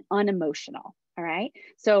and unemotional. All right.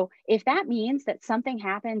 So if that means that something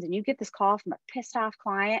happens and you get this call from a pissed off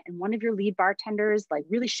client and one of your lead bartenders like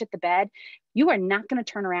really shit the bed, you are not going to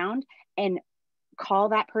turn around and call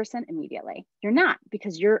that person immediately. You're not,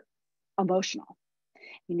 because you're emotional.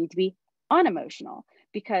 You need to be unemotional,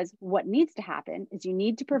 because what needs to happen is you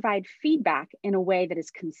need to provide feedback in a way that is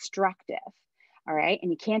constructive. All right. And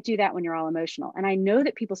you can't do that when you're all emotional. And I know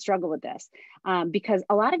that people struggle with this because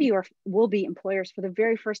a lot of you will be employers for the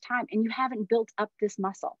very first time and you haven't built up this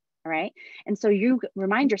muscle. All right. And so you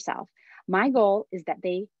remind yourself, my goal is that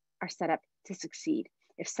they are set up to succeed.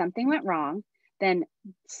 If something went wrong, then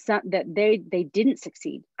that they didn't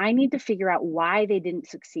succeed. I need to figure out why they didn't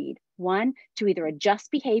succeed. One, to either adjust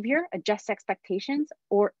behavior, adjust expectations,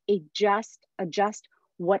 or adjust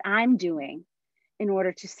what I'm doing in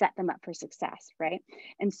order to set them up for success, right?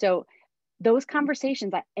 And so those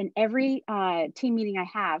conversations, in every team meeting I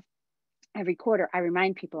have, every quarter, I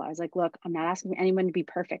remind people, I was like, look, I'm not asking anyone to be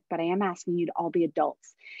perfect, but I am asking you to all be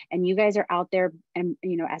adults. And you guys are out there and,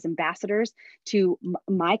 as ambassadors to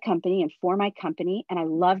my company and for my company. And I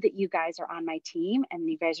love that you guys are on my team and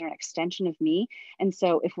you guys are an extension of me. And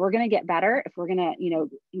so if we're going to get better, if we're going to,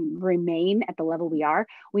 remain at the level we are,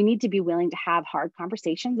 we need to be willing to have hard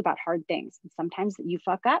conversations about hard things. And sometimes you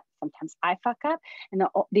fuck up, sometimes I fuck up. And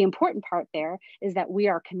the important part there is that we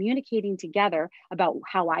are communicating together about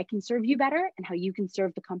how I can serve you better and how you can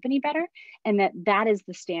serve the company better. And that is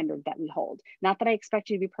the standard that we hold. Not that I expect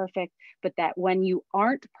you to be perfect, but that when you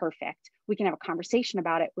aren't perfect, we can have a conversation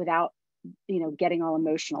about it without, getting all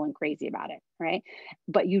emotional and crazy about it, right?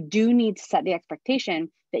 But you do need to set the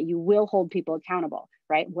expectation that you will hold people accountable,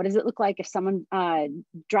 right? What does it look like if someone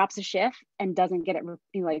drops a shift and doesn't get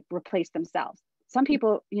it replaced themselves? Some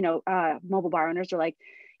people, mobile bar owners are like,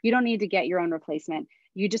 you don't need to get your own replacement.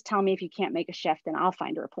 You just tell me if you can't make a shift and I'll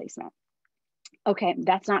find a replacement. Okay,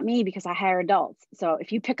 that's not me because I hire adults. So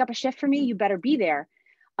if you pick up a shift for me, you better be there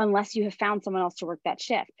unless you have found someone else to work that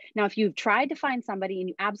shift. Now, if you've tried to find somebody and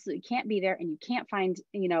you absolutely can't be there and you can't find,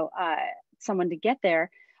 someone to get there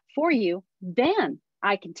for you, then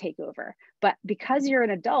I can take over. But because you're an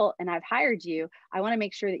adult and I've hired you, I want to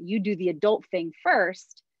make sure that you do the adult thing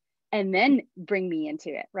first and then bring me into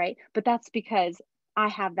it, right? But that's because I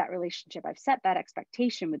have that relationship. I've set that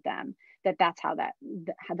expectation with them that's how that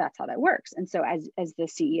works. And so as the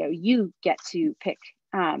CEO, you get to pick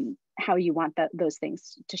how you want those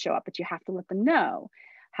things to show up, but you have to let them know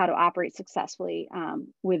how to operate successfully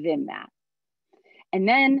within that. And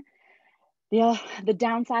then the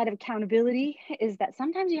downside of accountability is that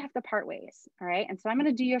sometimes you have to part ways. All right. And so I'm going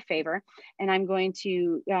to do you a favor and I'm going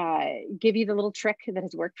to give you the little trick that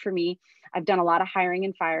has worked for me. I've done a lot of hiring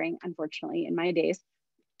and firing, unfortunately, in my days.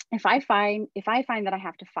 If I find that I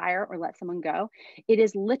have to fire or let someone go, it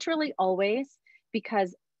is literally always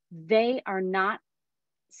because they are not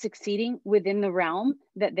succeeding within the realm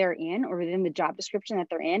that they're in or within the job description that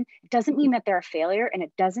they're in. It doesn't mean that they're a failure, and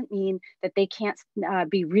it doesn't mean that they can't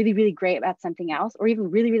be really, really great at something else or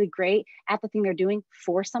even really, really great at the thing they're doing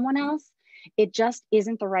for someone else. It just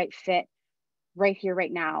isn't the right fit right here,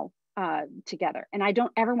 right now together. And I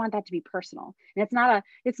don't ever want that to be personal. And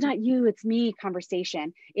it's not you, it's me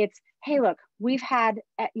conversation. It's, hey, look, we've had,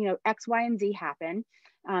 X, Y, and Z happen.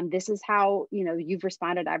 This is how, you've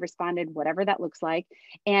responded, I've responded, whatever that looks like.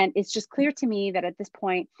 And it's just clear to me that at this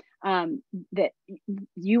point, that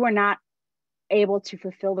you are not able to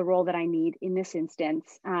fulfill the role that I need in this instance.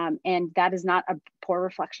 And that is not a poor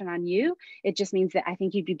reflection on you. It just means that I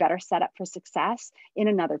think you'd be better set up for success in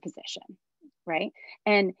another position. Right.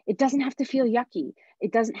 And it doesn't have to feel yucky.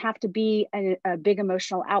 It doesn't have to be a big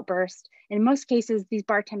emotional outburst. In most cases, these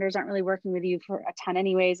bartenders aren't really working with you for a ton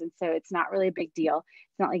anyways. And so it's not really a big deal.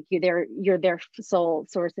 It's not like you're their sole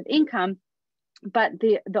source of income. But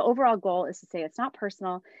the overall goal is to say it's not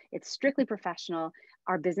personal, it's strictly professional.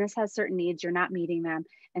 Our business has certain needs, you're not meeting them.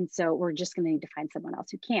 And so we're just going to need to find someone else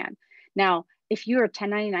who can. Now, if you're a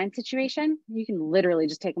 1099 situation, you can literally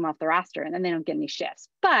just take them off the roster and then they don't get any shifts.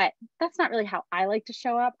 But that's not really how I like to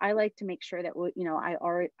show up. I like to make sure that,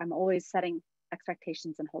 I'm always setting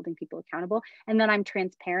expectations and holding people accountable. And then I'm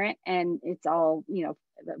transparent and it's all, a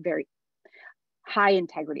very high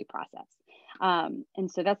integrity process. And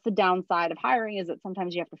so that's the downside of hiring, is that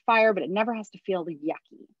sometimes you have to fire, but it never has to feel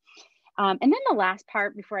yucky. And then the last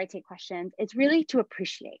part before I take questions, it's really to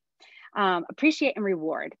appreciate and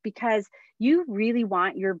reward, because you really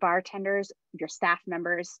want your bartenders, your staff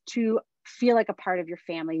members to feel like a part of your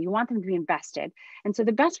family. You want them to be invested. And so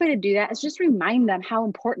the best way to do that is just remind them how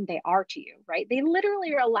important they are to you, right? They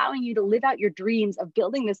literally are allowing you to live out your dreams of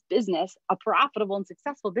building this business, a profitable and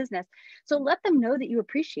successful business. So let them know that you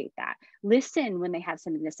appreciate that. Listen when they have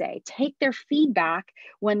something to say. Take their feedback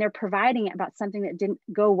when they're providing it about something that didn't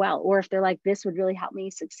go well, or if they're like, this would really help me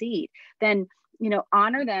succeed, then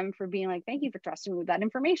honor them for being like, thank you for trusting me with that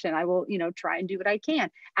information. I will, try and do what I can.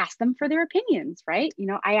 Ask them for their opinions, right?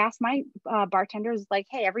 I ask my bartenders, like,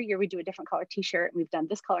 hey, every year we do a different color t-shirt. We've done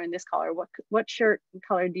this color and this color. What shirt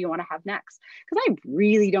color do you want to have next? Because I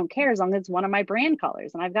really don't care as long as it's one of my brand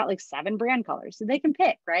colors. And I've got like 7 brand colors, so they can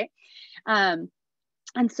pick, right? And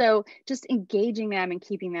so just engaging them and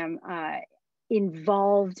keeping them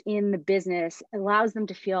involved in the business allows them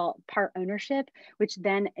to feel part ownership, which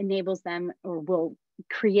then enables them, or will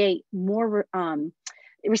create more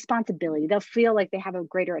responsibility. They'll feel like they have a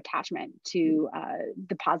greater attachment to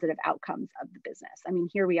the positive outcomes of the business. I mean,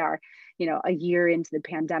 here we are, a year into the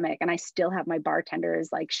pandemic, and I still have my bartenders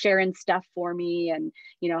like sharing stuff for me and,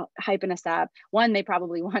 hyping us up. One, they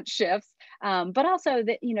probably want shifts, but also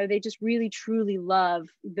that, they just really, truly love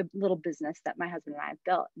the little business that my husband and I have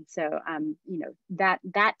built. And so,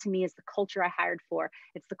 that to me is the culture I hired for.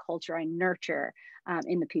 It's the culture I nurture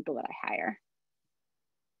in the people that I hire.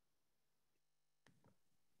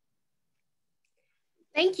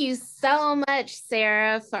 Thank you so much,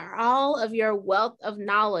 Sarah, for all of your wealth of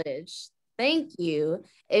knowledge. Thank you.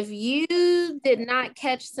 If you did not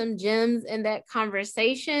catch some gems in that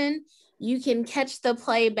conversation, you can catch the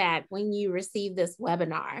playback when you receive this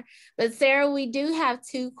webinar. But Sarah, we do have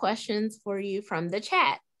 2 questions for you from the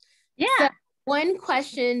chat. Yeah. So one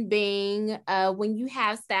question being, when you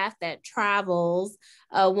have staff that travels,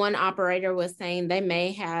 one operator was saying they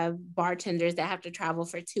may have bartenders that have to travel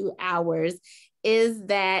for 2 hours. Is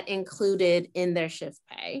that included in their shift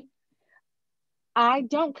pay? I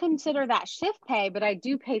don't consider that shift pay, but I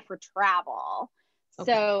do pay for travel.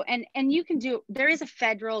 Okay. So, and you can there is a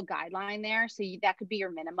federal guideline there. So that could be your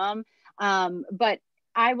minimum. But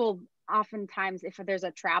I will oftentimes, if there's a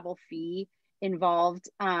travel fee involved,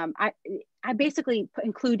 I basically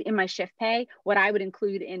include in my shift pay what I would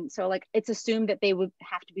include in. So like, it's assumed that they would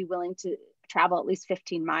have to be willing to travel at least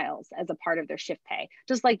 15 miles as a part of their shift pay,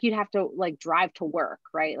 just like you'd have to like drive to work,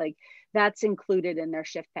 right? Like that's included in their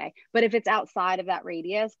shift pay. But if it's outside of that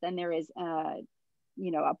radius, then there is a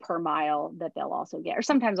per mile that they'll also get. Or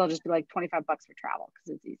sometimes I'll just be like $25 for travel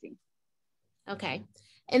because it's easy. Okay.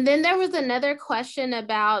 And then there was another question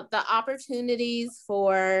about the opportunities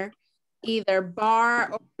for either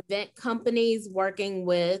bar or event companies working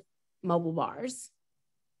with mobile bars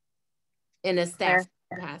in a staff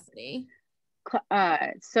capacity.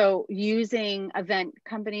 So using event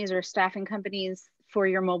companies or staffing companies for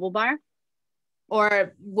your mobile bar?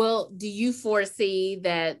 Or do you foresee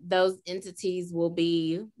that those entities will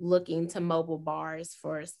be looking to mobile bars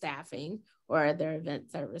for staffing or other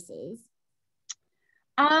event services?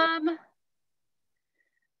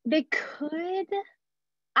 They could.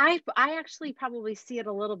 I actually probably see it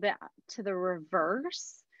a little bit to the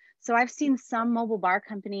reverse. So I've seen some mobile bar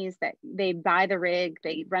companies that they buy the rig,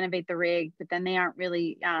 they renovate the rig, but then they aren't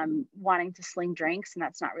really wanting to sling drinks, and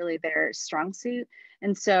that's not really their strong suit.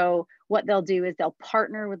 And so what they'll do is they'll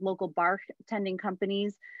partner with local bartending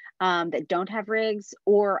companies that don't have rigs,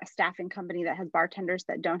 or a staffing company that has bartenders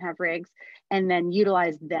that don't have rigs, and then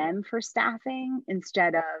utilize them for staffing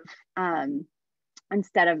instead of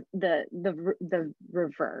the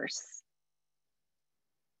reverse.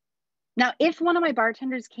 Now, if one of my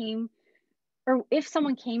bartenders came, or if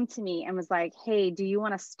someone came to me and was like, hey, do you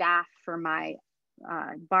want to staff for my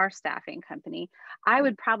bar staffing company, I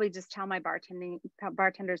would probably just tell my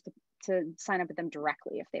bartenders to sign up with them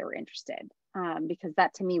directly if they were interested, because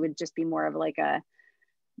that to me would just be more of like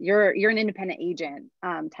you're an independent agent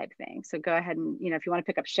type thing. So go ahead and, if you want to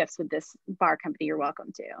pick up shifts with this bar company, you're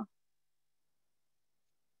welcome to.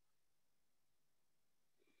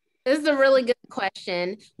 This is a really good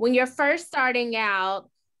question. When you're first starting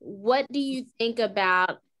out, what do you think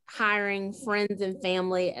about hiring friends and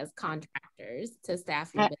family as contractors to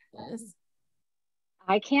staff your business?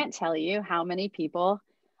 I can't tell you how many people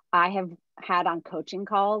I have had on coaching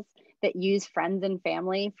calls that use friends and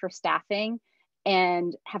family for staffing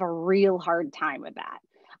and have a real hard time with that.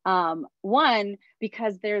 One,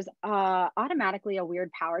 because there's automatically a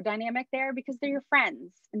weird power dynamic there, because they're your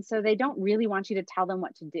friends. And so they don't really want you to tell them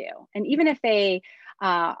what to do. And even if they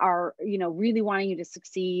are, really wanting you to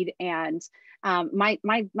succeed. And my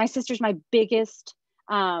sister's my biggest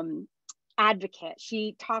advocate.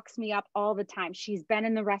 She talks me up all the time. She's been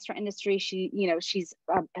in the restaurant industry. She's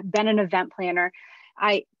been an event planner.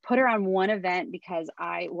 I put her on one event because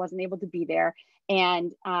I wasn't able to be there.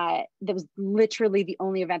 And that was literally the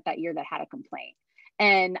only event that year that had a complaint.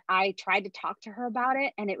 And I tried to talk to her about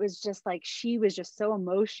it. And it was just like, she was just so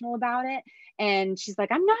emotional about it. And she's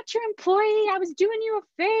like, I'm not your employee. I was doing you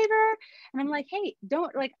a favor. And I'm like, hey,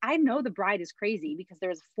 don't, like, I know the bride is crazy, because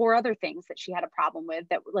there's 4 other things that she had a problem with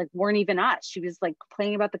that like weren't even us. She was like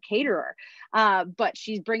complaining about the caterer, but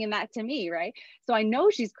she's bringing that to me, right? So I know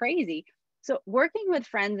she's crazy. So working with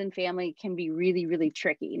friends and family can be really, really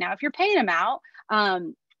tricky. Now, if you're paying them out,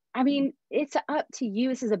 it's up to you.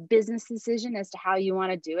 This is a business decision as to how you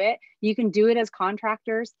want to do it. You can do it as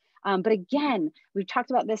contractors. But again, we've talked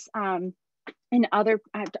about this in other,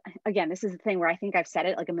 again, this is the thing where I think I've said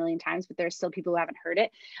it like a million times, but there's still people who haven't heard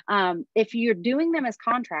it. If you're doing them as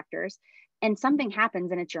contractors and something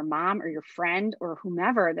happens and it's your mom or your friend or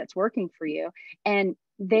whomever that's working for you, and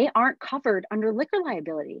they aren't covered under liquor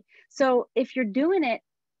liability. So if you're doing it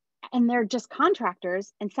and they're just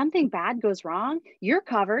contractors and something bad goes wrong, you're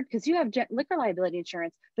covered because you have liquor liability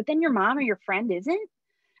insurance, but then your mom or your friend isn't,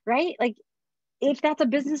 right? Like, if that's a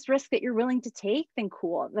business risk that you're willing to take, then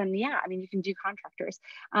cool. Then yeah, you can do contractors.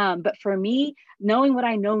 But for me, knowing what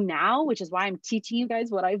I know now, which is why I'm teaching you guys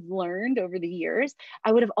what I've learned over the years,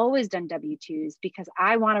 I would have always done W-2s, because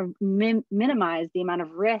I want to minimize the amount of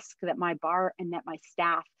risk that my bar and that my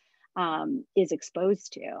staff is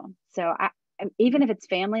exposed to. So even if it's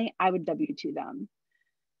family, I would W-2 them.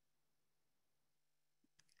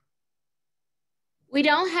 We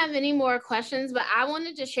don't have any more questions, but I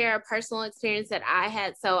wanted to share a personal experience that I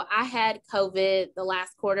had. So I had COVID the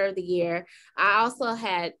last quarter of the year. I also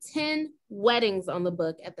had 10 weddings on the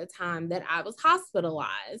book at the time that I was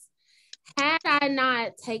hospitalized. Had I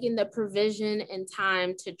not taken the provision and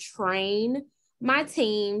time to train my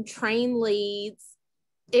team, train leads,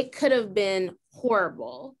 it could have been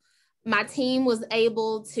horrible. My team was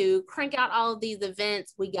able to crank out all of these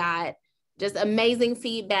events. We got just amazing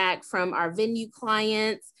feedback from our venue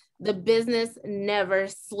clients. The business never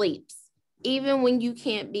sleeps. Even when you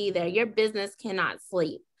can't be there, your business cannot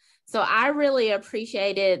sleep. So I really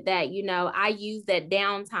appreciated that, I used that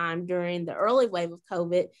downtime during the early wave of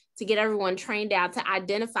COVID to get everyone trained out to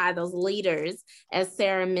identify those leaders, as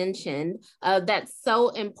Sarah mentioned. That's so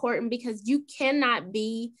important, because you cannot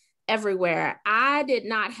be everywhere. I did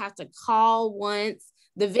not have to call once.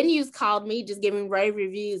 The venues called me just giving rave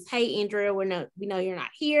reviews. Hey, Andrea, we know you're not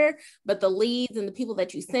here, but the leads and the people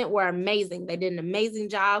that you sent were amazing. They did an amazing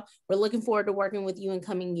job. We're looking forward to working with you in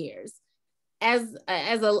coming years. As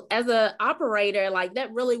a operator, like,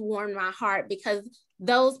 that really warmed my heart, because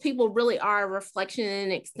those people really are a reflection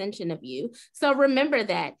and an extension of you. So remember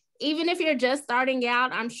that. Even if you're just starting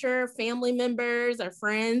out, I'm sure family members or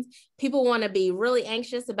friends, people want to be really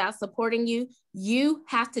anxious about supporting you. You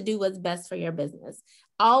have to do what's best for your business.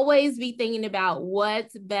 Always be thinking about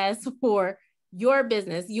what's best for your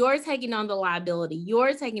business. You're taking on the liability.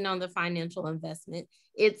 You're taking on the financial investment.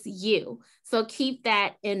 It's you. So keep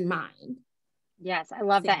that in mind. Yes, I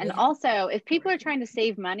love that. And also, if people are trying to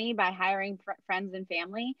save money by hiring friends and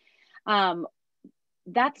family,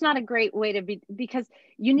 that's not a great way to be, because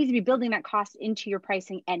you need to be building that cost into your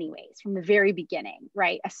pricing anyways from the very beginning,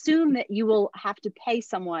 right? Assume that you will have to pay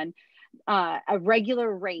someone a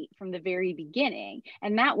regular rate from the very beginning.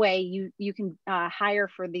 And that way you can hire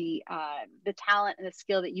for the talent and the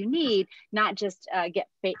skill that you need, not just get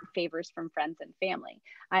favors from friends and family.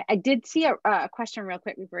 I did see a question real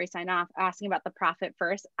quick before we sign off, asking about the profit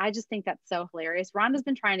first. I just think that's so hilarious. Rhonda's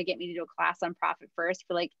been trying to get me to do a class on profit first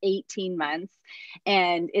for like 18 months.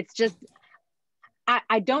 And it's just,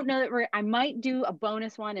 I don't know that I might do a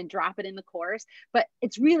bonus one and drop it in the course, but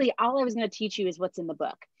it's really all I was going to teach you is what's in the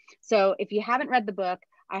book. So if you haven't read the book,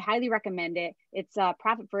 I highly recommend it. It's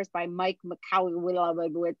Profit First by Mike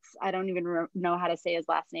McCowitz. I don't even know how to say his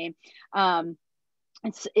last name.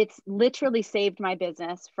 It's literally saved my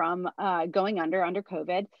business from going under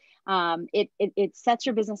COVID. It sets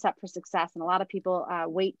your business up for success, and a lot of people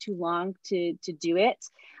wait too long to do it,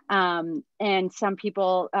 and some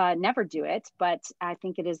people never do it. But I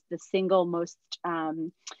think it is the single most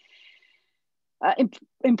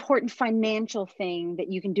important financial thing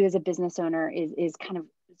that you can do as a business owner is kind of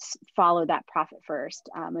follow that profit first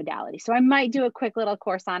modality. So I might do a quick little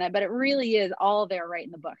course on it, but it really is all there right in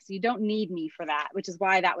the book. So you don't need me for that, which is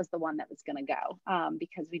why that was the one that was going to go,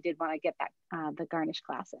 because we did want to get that the garnish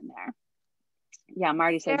class in there. Yeah,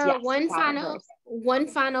 Marty says yes. One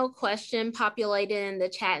final question populated in the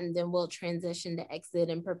chat, and then we'll transition to exit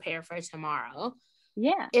and prepare for tomorrow.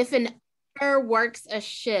 Yeah. If an owner works a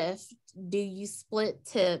shift, do you split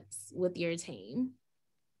tips with your team?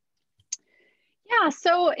 Yeah,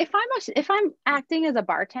 so if I'm acting as a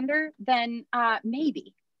bartender, then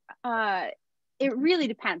maybe. It really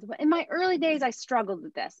depends. In my early days, I struggled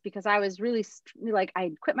with this because I was really like,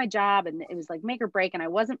 I quit my job and it was like make or break, and I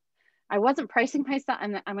wasn't pricing myself.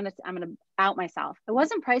 And I'm gonna out myself. I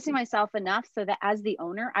wasn't pricing myself enough so that as the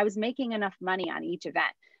owner, I was making enough money on each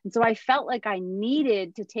event, and so I felt like I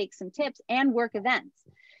needed to take some tips and work events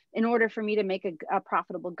in order for me to make a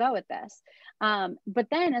profitable go at this. But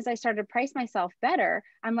then as I started to price myself better,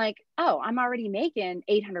 I'm like, oh, I'm already making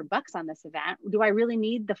 $800 on this event. Do I really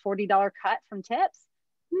need the $40 cut from tips?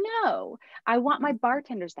 No, I want my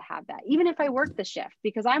bartenders to have that, even if I work the shift,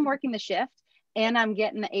 because I'm working the shift and I'm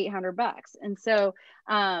getting the $800. And so,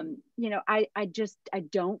 you know, I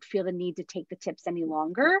don't feel the need to take the tips any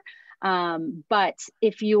longer. But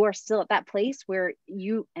if you are still at that place where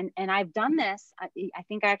you, and I've done this, I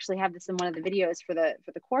think I actually have this in one of the videos for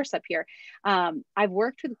the course up here. I've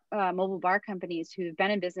worked with mobile bar companies who've been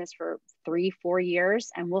in business for 3-4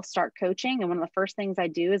 years, and we'll start coaching. And one of the first things I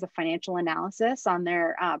do is a financial analysis on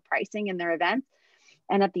their pricing and their events.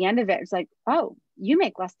 And at the end of it, it's like, oh, you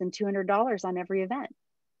make less than $200 on every event.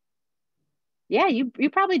 Yeah, you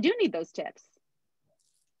probably do need those tips.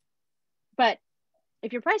 But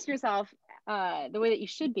if you're pricing yourself the way that you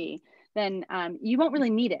should be, then you won't really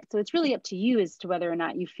need it. So it's really up to you as to whether or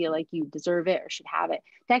not you feel like you deserve it or should have it.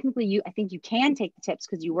 Technically, I think you can take the tips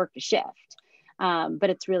because you worked a shift, but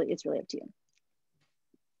it's really up to you.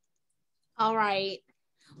 All right.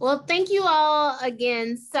 Well, thank you all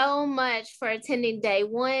again so much for attending day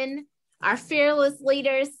one. Our fearless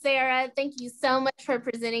leader, Sarah, thank you so much for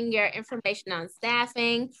presenting your information on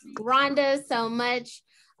staffing. Rhonda, so much.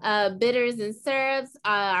 Bitters and Syrups,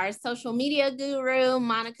 our social media guru,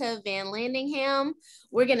 Monica Van Landingham.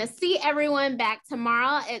 We're going to see everyone back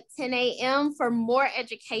tomorrow at 10 a.m. for more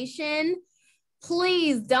education.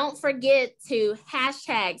 Please don't forget to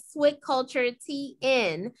hashtag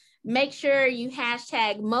SWITCultureTN. Make sure you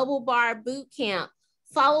hashtag Mobile Bar Bootcamp.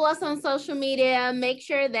 Follow us on social media. Make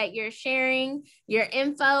sure that you're sharing your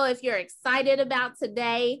info. If you're excited about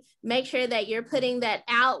today, make sure that you're putting that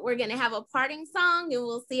out. We're going to have a parting song, and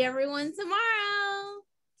we'll see everyone tomorrow.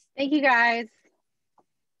 Thank you, guys.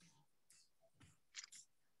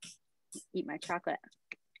 Eat my chocolate.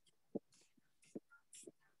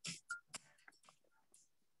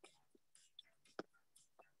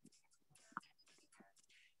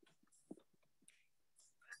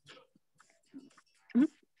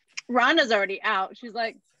 Rhonda's already out. She's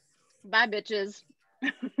like, bye, bitches.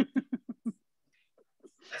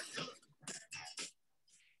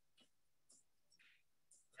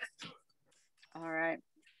 All right.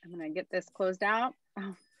 I'm going to get this closed out.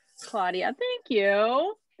 Oh, Claudia, thank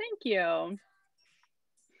you. Thank you.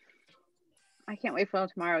 I can't wait for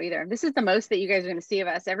tomorrow either. This is the most that you guys are going to see of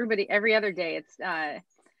us. Everybody, every other day, it's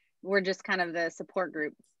we're just kind of the support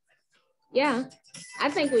group. Yeah, I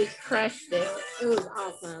think we crushed it. It was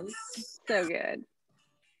awesome. So good.